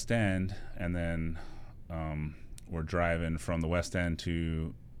the West End, and then We're driving from the West End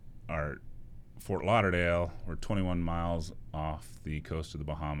to our Fort Lauderdale. We're 21 miles off the coast of the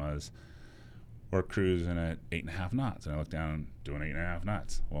Bahamas. We're cruising at 8.5 knots. And I look down, doing 8.5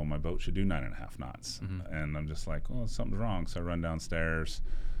 knots. Well, my boat should do 9.5 knots. Mm-hmm. And I'm just like, well, something's wrong. So I run downstairs.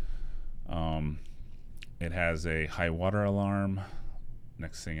 It has a high water alarm.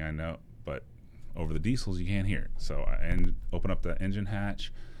 Next thing I know, but over the diesels, you can't hear it. So I open up the engine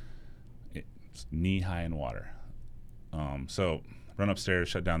hatch. It's knee high in water. So run upstairs,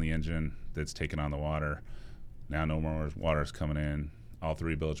 shut down the engine that's taking on the water. Now no more water is coming in. All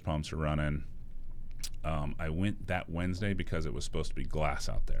 3 bilge pumps are running. I went that Wednesday because it was supposed to be glass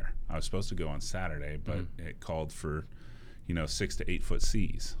out there. I was supposed to go on Saturday, but it called for, 6 to 8 foot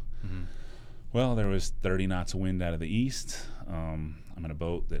seas. Mm-hmm. Well, there was 30 knots of wind out of the east. I'm in a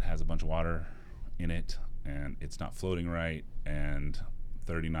boat that has a bunch of water in it, and it's not floating right, and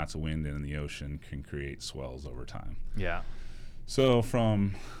 30 knots of wind in the ocean can create swells over time. Yeah. So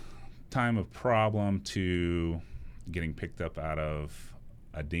from time of problem to getting picked up out of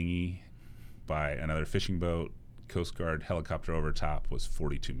a dinghy by another fishing boat, Coast Guard helicopter over top was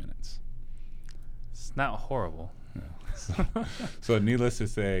 42 minutes. It's not horrible. Yeah. So needless to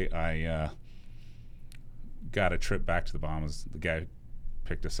say, I got a trip back to the Bahamas. The guy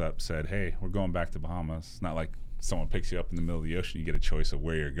picked us up, said, hey, we're going back to the Bahamas. It's not like someone picks you up in the middle of the ocean. You get a choice of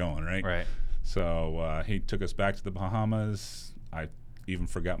where you're going, right? Right. So he took us back to the Bahamas. I even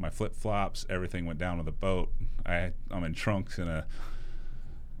forgot my flip-flops. Everything went down with the boat. I'm in trunks and a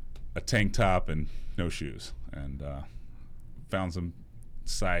tank top and no shoes. And found some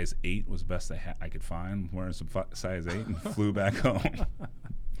size 8 was the best I could find. Wearing some size 8 and flew back home.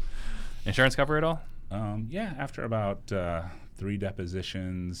 Insurance cover it all? Yeah, after about 3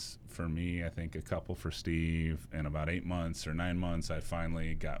 depositions for me, I think a couple for Steve, and about 8 months or 9 months, I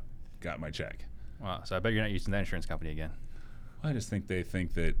finally got my check. Wow, so I bet you're not using that insurance company again. Well, I just think they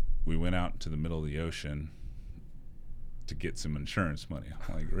think that we went out to the middle of the ocean to get some insurance money.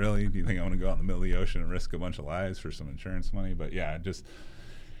 I'm like, really? Do you think I want to go out in the middle of the ocean and risk a bunch of lives for some insurance money? But yeah,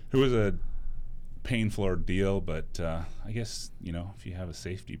 it was a painful ordeal, but I guess, if you have a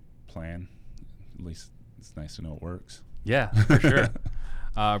safety plan, at least it's nice to know it works. Yeah, for sure.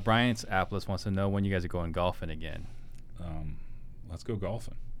 Brian Apples wants to know when you guys are going golfing again. Let's go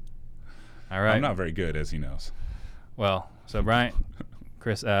golfing. All right. I'm not very good, as he knows. Well, so Brian,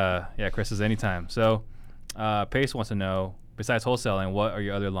 Chris is anytime. So Pace wants to know, besides wholesaling, what are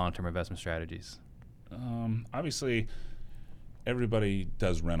your other long-term investment strategies? Obviously, everybody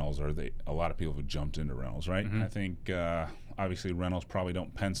does rentals, or a lot of people have jumped into rentals, right? Mm-hmm. I think obviously rentals probably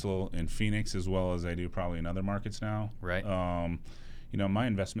don't pencil in Phoenix as well as they do probably in other markets now. Right. My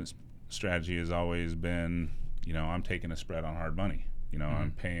investment strategy has always been, I'm taking a spread on hard money.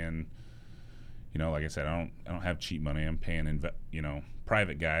 I'm paying, like I said, I don't have cheap money. I'm paying,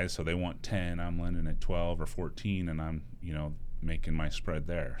 private guys, so they want 10. I'm lending at 12 or 14, and I'm, making my spread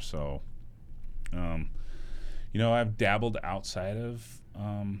there. So, I've dabbled outside of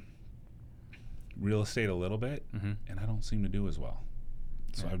real estate a little bit, and I don't seem to do as well.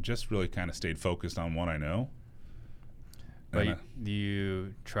 So I've just really kind of stayed focused on what I know. But do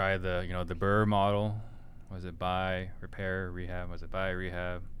you try the BRRRR model? Was it buy, repair, rehab? Was it buy,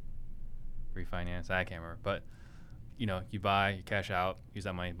 rehab, refinance? I can't remember. But, you buy, you cash out, use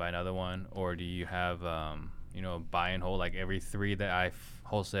that money to buy another one. Or do you have, buy and hold, like every 3 that I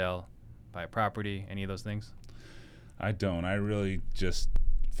wholesale, buy a property, any of those things? I don't. I really just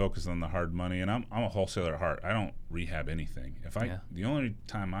focus on the hard money, and I'm a wholesaler at heart. I don't rehab anything. The only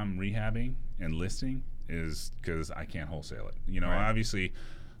time I'm rehabbing and listing is because I can't wholesale it. Right. Obviously,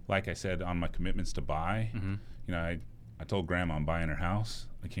 like I said, on my commitments to buy, I told Grandma I'm buying her house.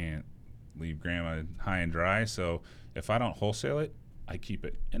 I can't leave Grandma high and dry. So if I don't wholesale it, I keep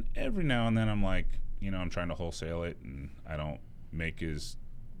it. And every now and then I'm like, I'm trying to wholesale it, and I don't make as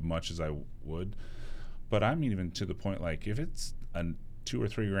much as I would. But I'm even to the point, like, if it's a $2 or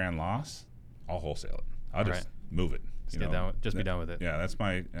 $3 grand loss, I'll wholesale it. I'll just move it. Be done with it. Yeah, that's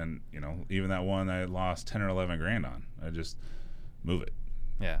even that one I lost 10 or 11 grand on, I just move it.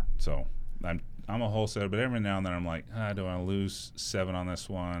 Yeah. So I'm a wholesaler, but every now and then I'm like, do I lose 7 on this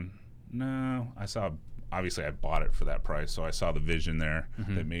one? No, obviously I bought it for that price, so I saw the vision there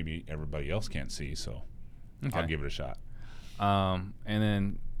that maybe everybody else can't see, so I'll give it a shot. And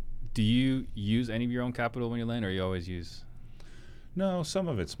then, do you use any of your own capital when you lend, or you always use? No, some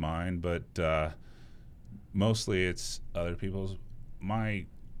of it's mine, but mostly it's other people's. My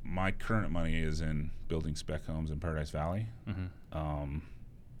current money is in building spec homes in Paradise Valley,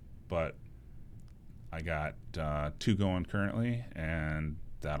 but I got 2 going currently, and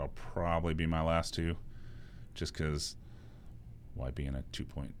that'll probably be my last 2. just because why be in a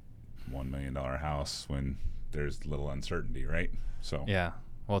 $2.1 million house when there's little uncertainty, right? So Yeah.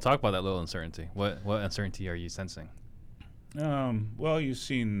 Well, talk about that little uncertainty. What uncertainty are you sensing? Well, you've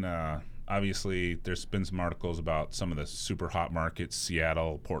seen, obviously, there's been some articles about some of the super hot markets,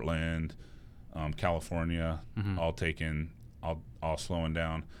 Seattle, Portland, California, all slowing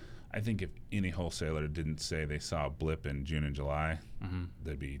down. I think if any wholesaler didn't say they saw a blip in June and July,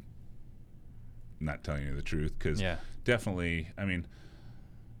 they'd be not telling you the truth. Because definitely, I mean,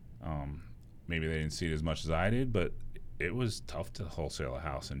 maybe they didn't see it as much as I did, but it was tough to wholesale a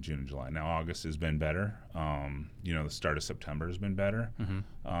house in June and July. Now August has been better. The start of September has been better.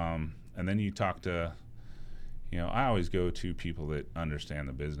 And then you talk to, I always go to people that understand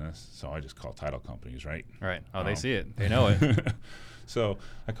the business. So I just call title companies, right? Right. Oh, they see it. They know it. So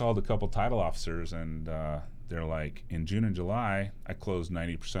I called a couple title officers, and they're like, in June and July, I closed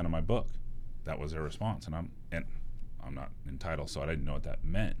 90% of my book. That was their response. And I'm not in title, so I didn't know what that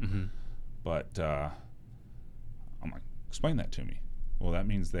meant. But I'm like, explain that to me. Well, that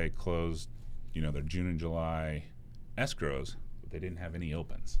means they closed, their June and July escrows, but they didn't have any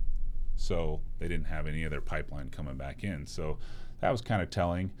opens. So they didn't have any of their pipeline coming back in. So that was kind of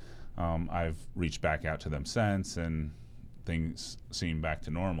telling. I've reached back out to them since, and things seem back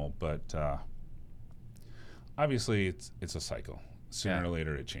to normal. But obviously, it's a cycle. Sooner or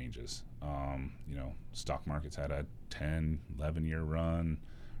later, it changes. Stock market's had a 10, 11-year run,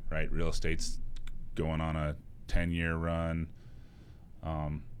 right? Real estate's going on a 10-year run.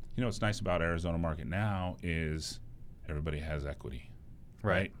 What's nice about Arizona market now is everybody has equity,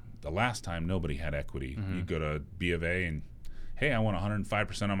 right? The last time nobody had equity, you go to B of A and, hey, I want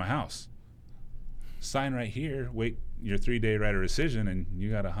 105% on my house. Sign right here, wait your 3-day right of rescission, and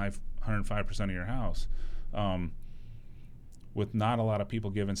you got a high 105% of your house. With not a lot of people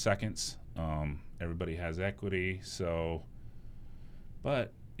giving seconds, everybody has equity. So,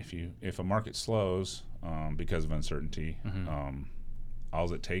 but if a market slows because of uncertainty,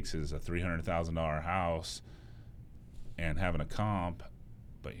 all it takes is a $300,000 house and having a comp,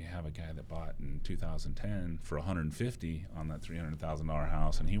 but you have a guy that bought in 2010 for $150 on that $300,000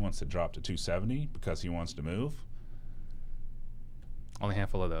 house, and he wants to drop to $270 because he wants to move. Only a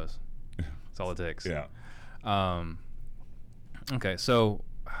handful of those. That's all it takes. Yeah. Okay, so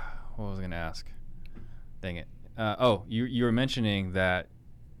what was I going to ask? Dang it. You were mentioning that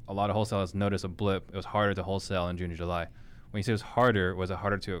a lot of wholesalers noticed a blip. It was harder to wholesale in June and July. When you say it was it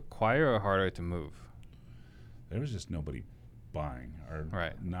harder to acquire or harder to move? There was just nobody buying, or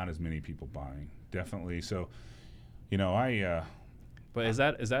not as many people buying. Definitely. So, But is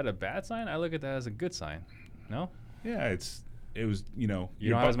that a bad sign? I look at that as a good sign. No? Yeah, it was. You don't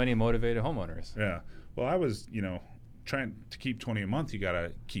have as many motivated homeowners. Yeah. Well, I was, trying to keep 20 a month. You got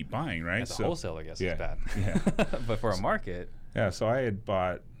to keep buying, right? As a wholesaler, I guess it's bad. Yeah. But for a market. Yeah. So I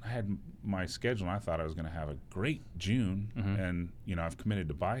had my schedule, and I thought I was going to have a great June, and I've committed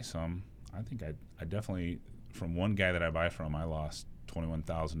to buy some. I think I definitely, from one guy that I buy from, I lost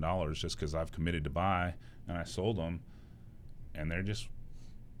 $21,000 just because I've committed to buy, and I sold them, and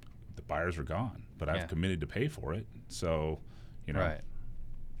the buyers are gone, but I've committed to pay for it. So, Right.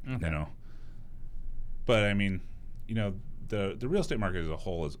 Okay. But I mean, the real estate market as a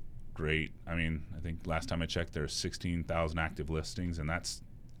whole is great. I mean, I think last time I checked, there's 16,000 active listings, and that's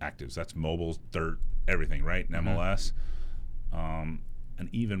actives. That's mobiles, dirt, everything, right? And MLS. An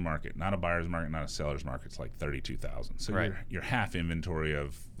even market, not a buyer's market, not a seller's market. It's like 32,000. So you're half inventory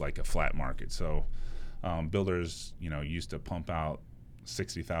of like a flat market. So builders, used to pump out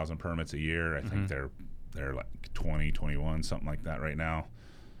 60,000 permits a year. I think they're like 20, 21, something like that right now.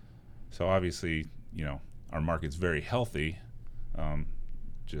 So obviously, our market's very healthy.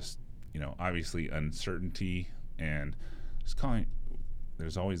 Obviously uncertainty and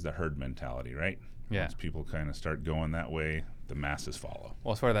there's always the herd mentality, right? Yeah. Once people kind of start going that way, the masses follow.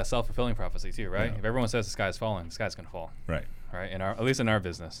 Well, it's part of that self-fulfilling prophecy too, right? Yeah. If everyone says the sky's falling, the sky's going to fall. Right. Right. At least in our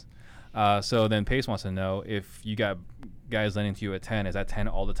business. So then Pace wants to know, if you got guys lending to you at 10, is that 10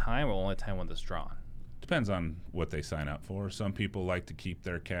 all the time or only 10 when it's drawn? Depends on what they sign up for. Some people like to keep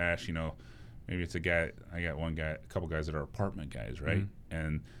their cash. Maybe it's a guy. I got a couple guys that are apartment guys, right?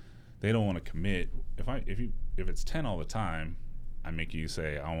 And they don't want to commit. If it's 10 all the time, I make you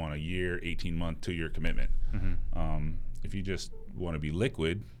say, I want a year, 18-month, 2-year commitment. If you just want to be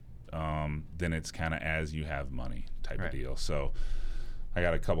liquid, then it's kind of as you have money type of deal. So I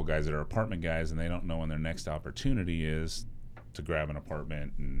got a couple guys that are apartment guys, and they don't know when their next opportunity is to grab an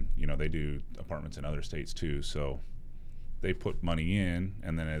apartment. And, they do apartments in other states too. So they put money in,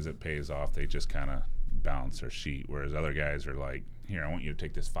 and then as it pays off, they just kind of balance their sheet. Whereas other guys are like, here, I want you to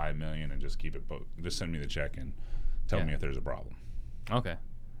take this $5 million and just keep it. Just send me the check and tell me if there's a problem. Okay,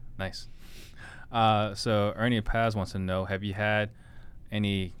 nice. So Ernie Paz wants to know: have you had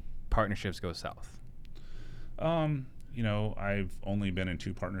any partnerships go south? I've only been in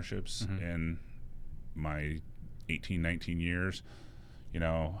 2 partnerships in my 18, 19 years.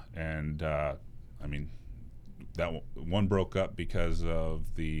 And I mean, that one broke up because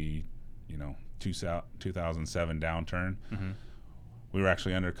of the 2007 downturn. We were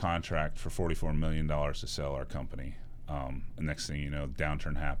actually under contract for $44 million to sell our company. The next thing you know,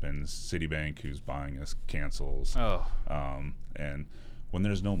 downturn happens. Citibank, who's buying us, cancels. And when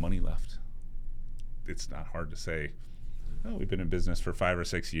there's no money left, it's not hard to say, oh, we've been in business for 5 or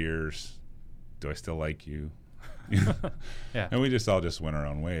 6 years. Do I still like you? Yeah. And we just all went our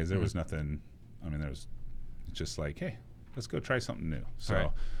own ways. There was nothing. I mean, there was just like, hey, let's go try something new.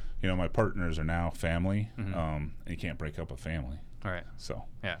 So, right. My partners are now family. And you can't break up a family. All right. So.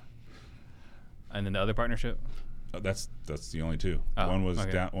 Yeah. And then the other partnership? That's the only 2. One was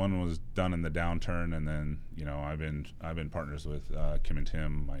one was done in the downturn, and then I've been partners with Kim and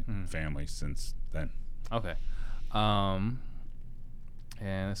Tim, my family, since then. Okay. And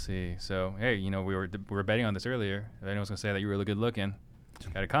let's see. So hey, we were betting on this earlier. If anyone's gonna say that you're really good looking,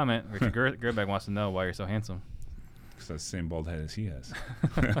 got a comment. Richard Gerbach wants to know why you're so handsome. Because that's the same bald head as he has.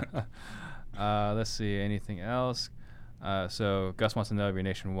 Let's see. Anything else? So Gus wants to know if you're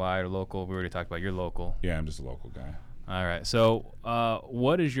nationwide or local. We already talked about you're local. Yeah, I'm just a local guy. All right. So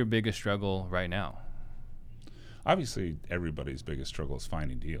what is your biggest struggle right now? Obviously, everybody's biggest struggle is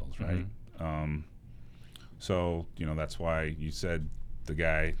finding deals, right? So, that's why you said the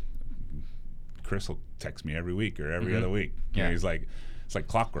guy, Chris, will text me every week or every other week. He's like, it's like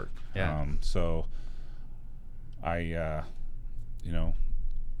clockwork. Yeah. So I,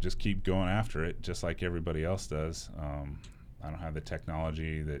 just keep going after it, just like everybody else does. I don't have the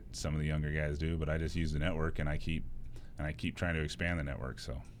technology that some of the younger guys do, but I just use the network, and I keep trying to expand the network.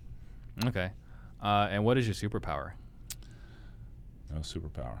 So. Okay. And what is your superpower? No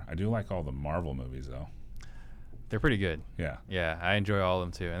superpower. I do like all the Marvel movies, though. They're pretty good. Yeah. Yeah, I enjoy all of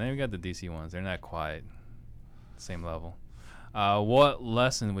them, too. And then we got the DC ones. They're not quite the same level. What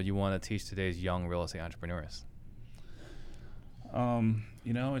lesson would you want to teach today's young real estate entrepreneurs?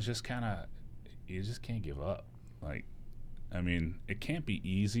 It's just kind of, you just can't give up. Like, I mean, it can't be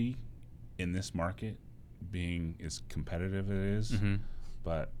easy in this market, being as competitive as it is.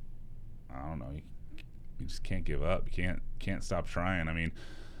 But I don't know. You just can't give up. You can't stop trying. I mean,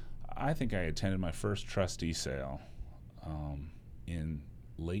 I think I attended my first trustee sale in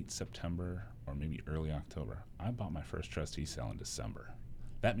late September or maybe early October. I bought my first trustee sale in December.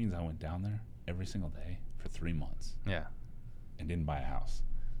 That means I went down there every single day for 3 months. Yeah. And didn't buy a house.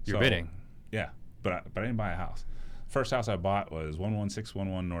 You're bidding. Yeah, but I didn't buy a house. First house I bought was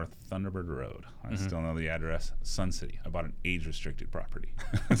 11611 North Thunderbird Road. I still know the address. Sun City. I bought an age-restricted property.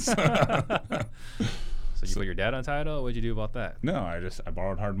 So you put your dad on title? What'd you do about that? No, I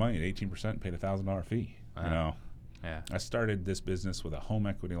borrowed hard money at 18%, paid a $1,000 fee. Yeah. I started this business with a home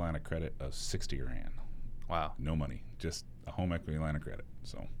equity line of credit of $60,000. Wow. No money, just a home equity line of credit.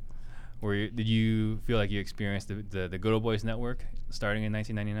 So. Did you feel like you experienced the Good Old Boys Network starting in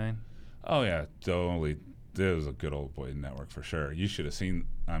 1999? Oh yeah, there was a Good Old Boys Network for sure. You should have seen.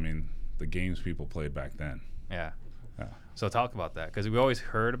 I mean, the games people played back then. Yeah. So talk about that, because we always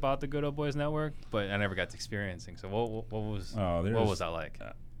heard about the Good Old Boys Network, but I never got to experiencing. So what was that like?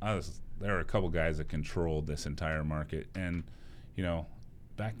 There were a couple guys that controlled this entire market, and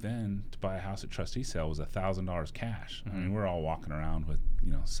back then to buy a house at trustee sale was $1,000 cash. I mean, we're all walking around with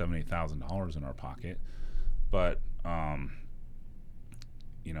 $7,000-8,000 in our pocket, but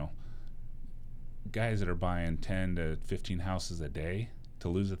guys that are buying 10 to 15 houses a day, to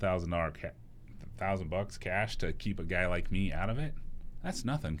lose $1,000 cash to keep a guy like me out of it, that's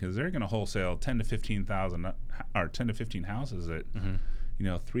nothing, because they're going to wholesale 10 to 15,000 or 10 to 15 houses at $3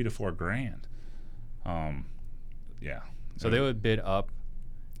 to $4 grand. Yeah. So they would bid up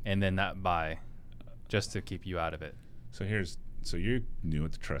and then not buy, just to keep you out of it. So you're new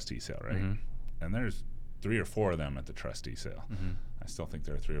at the trustee sale, right? And there's 3 or 4 of them at the trustee sale. I still think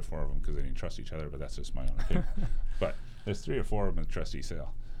there are 3 or 4 of them because they didn't trust each other, but that's just my own opinion. But there's 3 or 4 of them at the trustee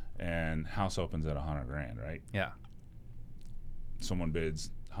sale, and house opens at $100 grand, right? Yeah. Someone bids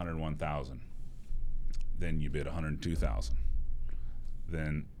 $101,000, then you bid $102,000,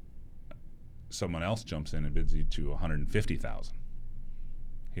 then someone else jumps in and bids you to $150,000.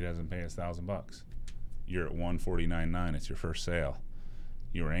 He doesn't pay us $1,000. You're at $149,900. It's your first sale.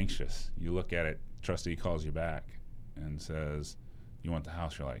 You're anxious. You look at it. Trustee calls you back and says, "You want the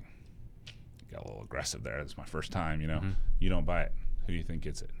house?" You're like, got a little aggressive there. It's my first time. You don't buy it. Who do you think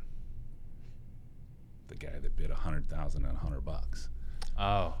gets it? The guy that bid $100,000 and $100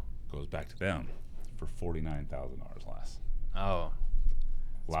 Oh. goes back to them for $49,000 less. Oh.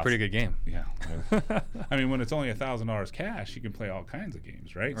 It's a pretty good game. Yeah. I mean, when it's only $1,000 cash, you can play all kinds of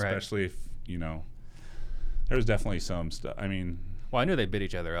games, right? Especially if, there's definitely some stuff. I mean, well, I knew they bid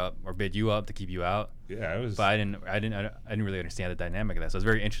each other up or bid you up to keep you out. Yeah, it was. But I didn't really understand the dynamic of that. So it's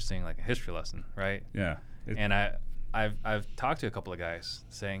very interesting, like a history lesson, right? Yeah. And I've talked to a couple of guys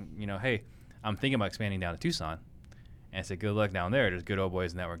saying, hey, I'm thinking about expanding down to Tucson. And I said, good luck down there. There's Good Old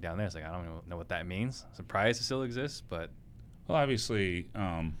Boys Network down there. It's like, I don't know what that means. Surprised it still exists, but. Well, obviously,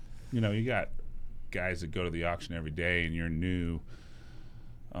 you got guys that go to the auction every day, and you're new,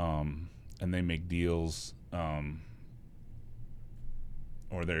 and they make deals, or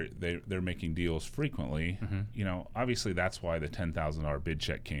they're making deals frequently. Mm-hmm. Obviously that's why the $10,000 bid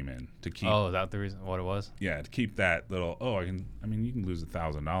check came in to keep. Oh, is that the reason? What it was? Yeah, to keep that little. You can lose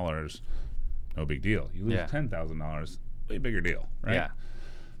 $1,000, no big deal. You lose $10,000, way bigger deal, right? Yeah.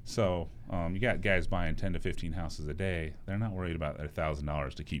 So you got guys buying 10 to 15 houses a day. They're not worried about their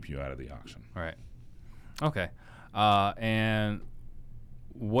 $1,000 to keep you out of the auction. Right. Okay. And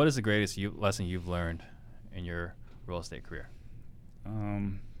what is the greatest lesson you've learned in your real estate career?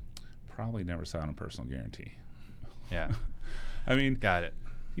 Probably never sign a personal guarantee. Yeah. I mean, got it.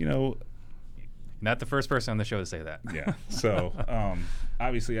 Not the first person on the show to say that. Yeah. So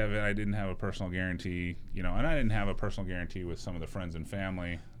obviously, I didn't have a personal guarantee, and I didn't have a personal guarantee with some of the friends and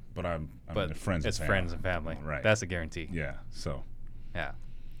family. But but friends. It's and family. Friends and family, right? That's a guarantee. Yeah. So. Yeah.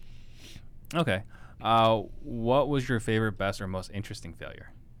 Okay. What was your favorite, best, or most interesting failure?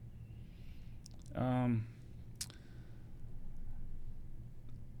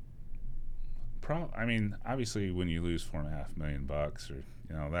 Obviously, when you lose $4.5 million, or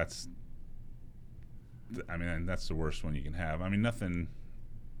that's. That's the worst one you can have. Nothing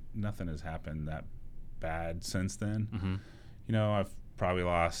has happened that bad since then. Mm-hmm. I've probably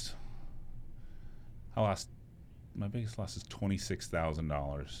lost. My biggest loss is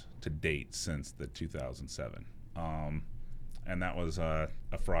 $26,000 to date since the 2007, and that was a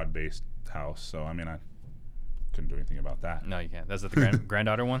fraud-based house. So I couldn't do anything about that. No, you can't. That's the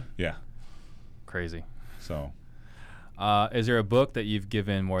granddaughter one. Yeah. Crazy. So, is there a book that you've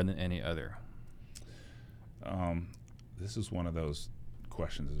given more than any other? This is one of those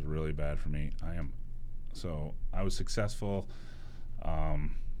questions that's really bad for me. I was successful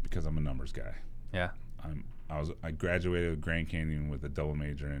because I'm a numbers guy. Yeah. I graduated with Grand Canyon with a double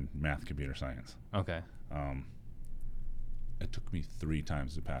major in math, computer science. Okay. It took me 3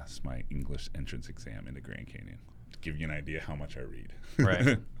 times to pass my English entrance exam into Grand Canyon, to give you an idea how much I read.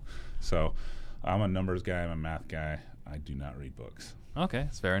 Right. So I'm a numbers guy. I'm a math guy. I do not read books. Okay,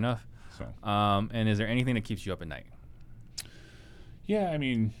 that's fair enough. So. And is there anything that keeps you up at night? Yeah,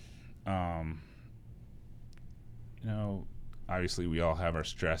 obviously we all have our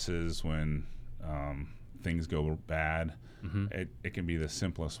stresses when things go bad. Mm-hmm. It can be the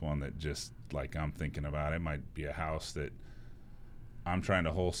simplest one that just like I'm thinking about. It might be a house that I'm trying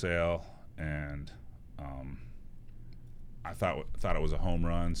to wholesale, and I thought it was a home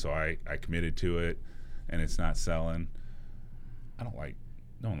run, so I committed to it, and it's not selling.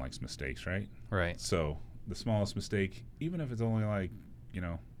 No one likes mistakes, right? Right. So the smallest mistake, even if it's only like,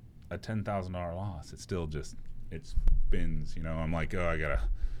 a $10,000 loss, it's still just, it spins, I'm like, oh, I gotta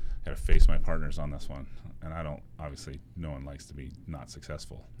face my partners on this one. And obviously no one likes to be not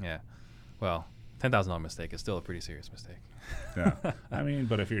successful. Yeah. Well, $10,000 mistake is still a pretty serious mistake. Yeah.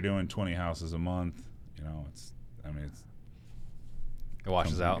 But if you're doing 20 houses a month, it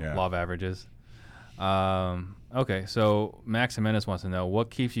washes out. Yeah. Law of averages. Okay, so Max Jimenez wants to know, what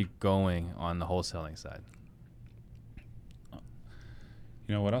keeps you going on the wholesaling side?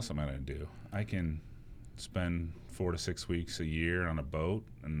 What else am I going to do? I can spend 4 to 6 weeks a year on a boat,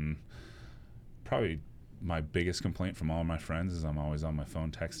 and probably my biggest complaint from all my friends is I'm always on my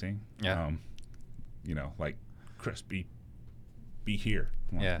phone texting. Yeah. Like, Chris, be here.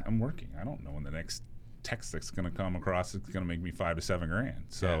 Yeah. I'm working. I don't know when the next text that's going to come across is going to make me $5,000 to $7,000.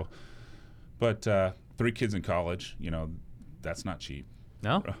 So. Yeah. But 3 kids in college, that's not cheap.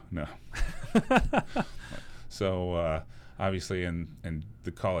 No? No. So obviously, and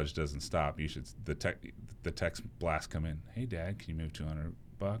the college doesn't stop. The text blast come in. Hey, Dad, can you move $200?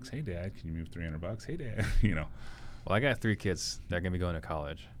 Hey, Dad, can you move $300? Hey, Dad, Well, I got 3 kids that are going to be going to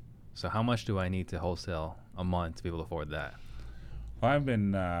college. So how much do I need to wholesale a month to be able to afford that? Well, I'm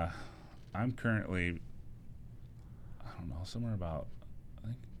currently, I don't know, somewhere about,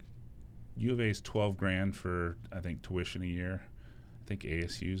 U of A's $12,000 for, I think, tuition a year. I think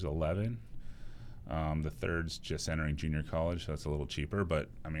ASU's $11,000. The third's just entering junior college, so that's a little cheaper. But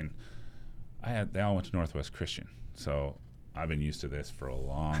I mean, they all went to Northwest Christian, so I've been used to this for a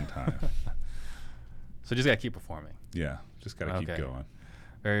long time. So just got to keep performing. Yeah, just got to keep going.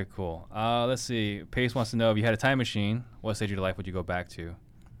 Very cool. Let's see. Pace wants to know, if you had a time machine, what stage of your life would you go back to?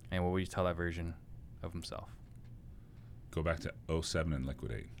 And what would you tell that version of himself? Go back to 07 and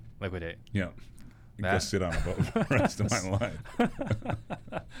liquidate. Liquidate. Yeah. Go sit on a boat for the rest of my life.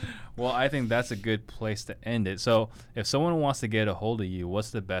 Well, I think that's a good place to end it. So if someone wants to get a hold of you, what's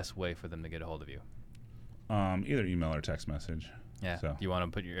the best way for them to get a hold of you? Either email or text message. Yeah. So. Do you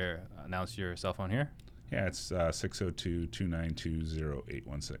want to announce your cell phone here? Yeah, it's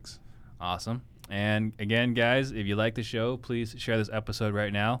 602-292-0816. Awesome. And again, guys, if you like the show, please share this episode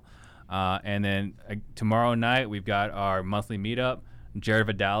right now. And then tomorrow night, we've got our monthly meetup. Jared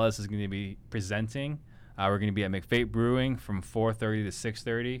Vidalis is going to be presenting. We're going to be at McFate Brewing from 4:30 to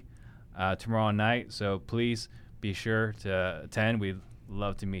 6:30 tomorrow night. So please be sure to attend. We'd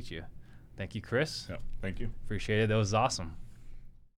love to meet you. Thank you, Chris. Yeah, thank you. Appreciate it. That was awesome.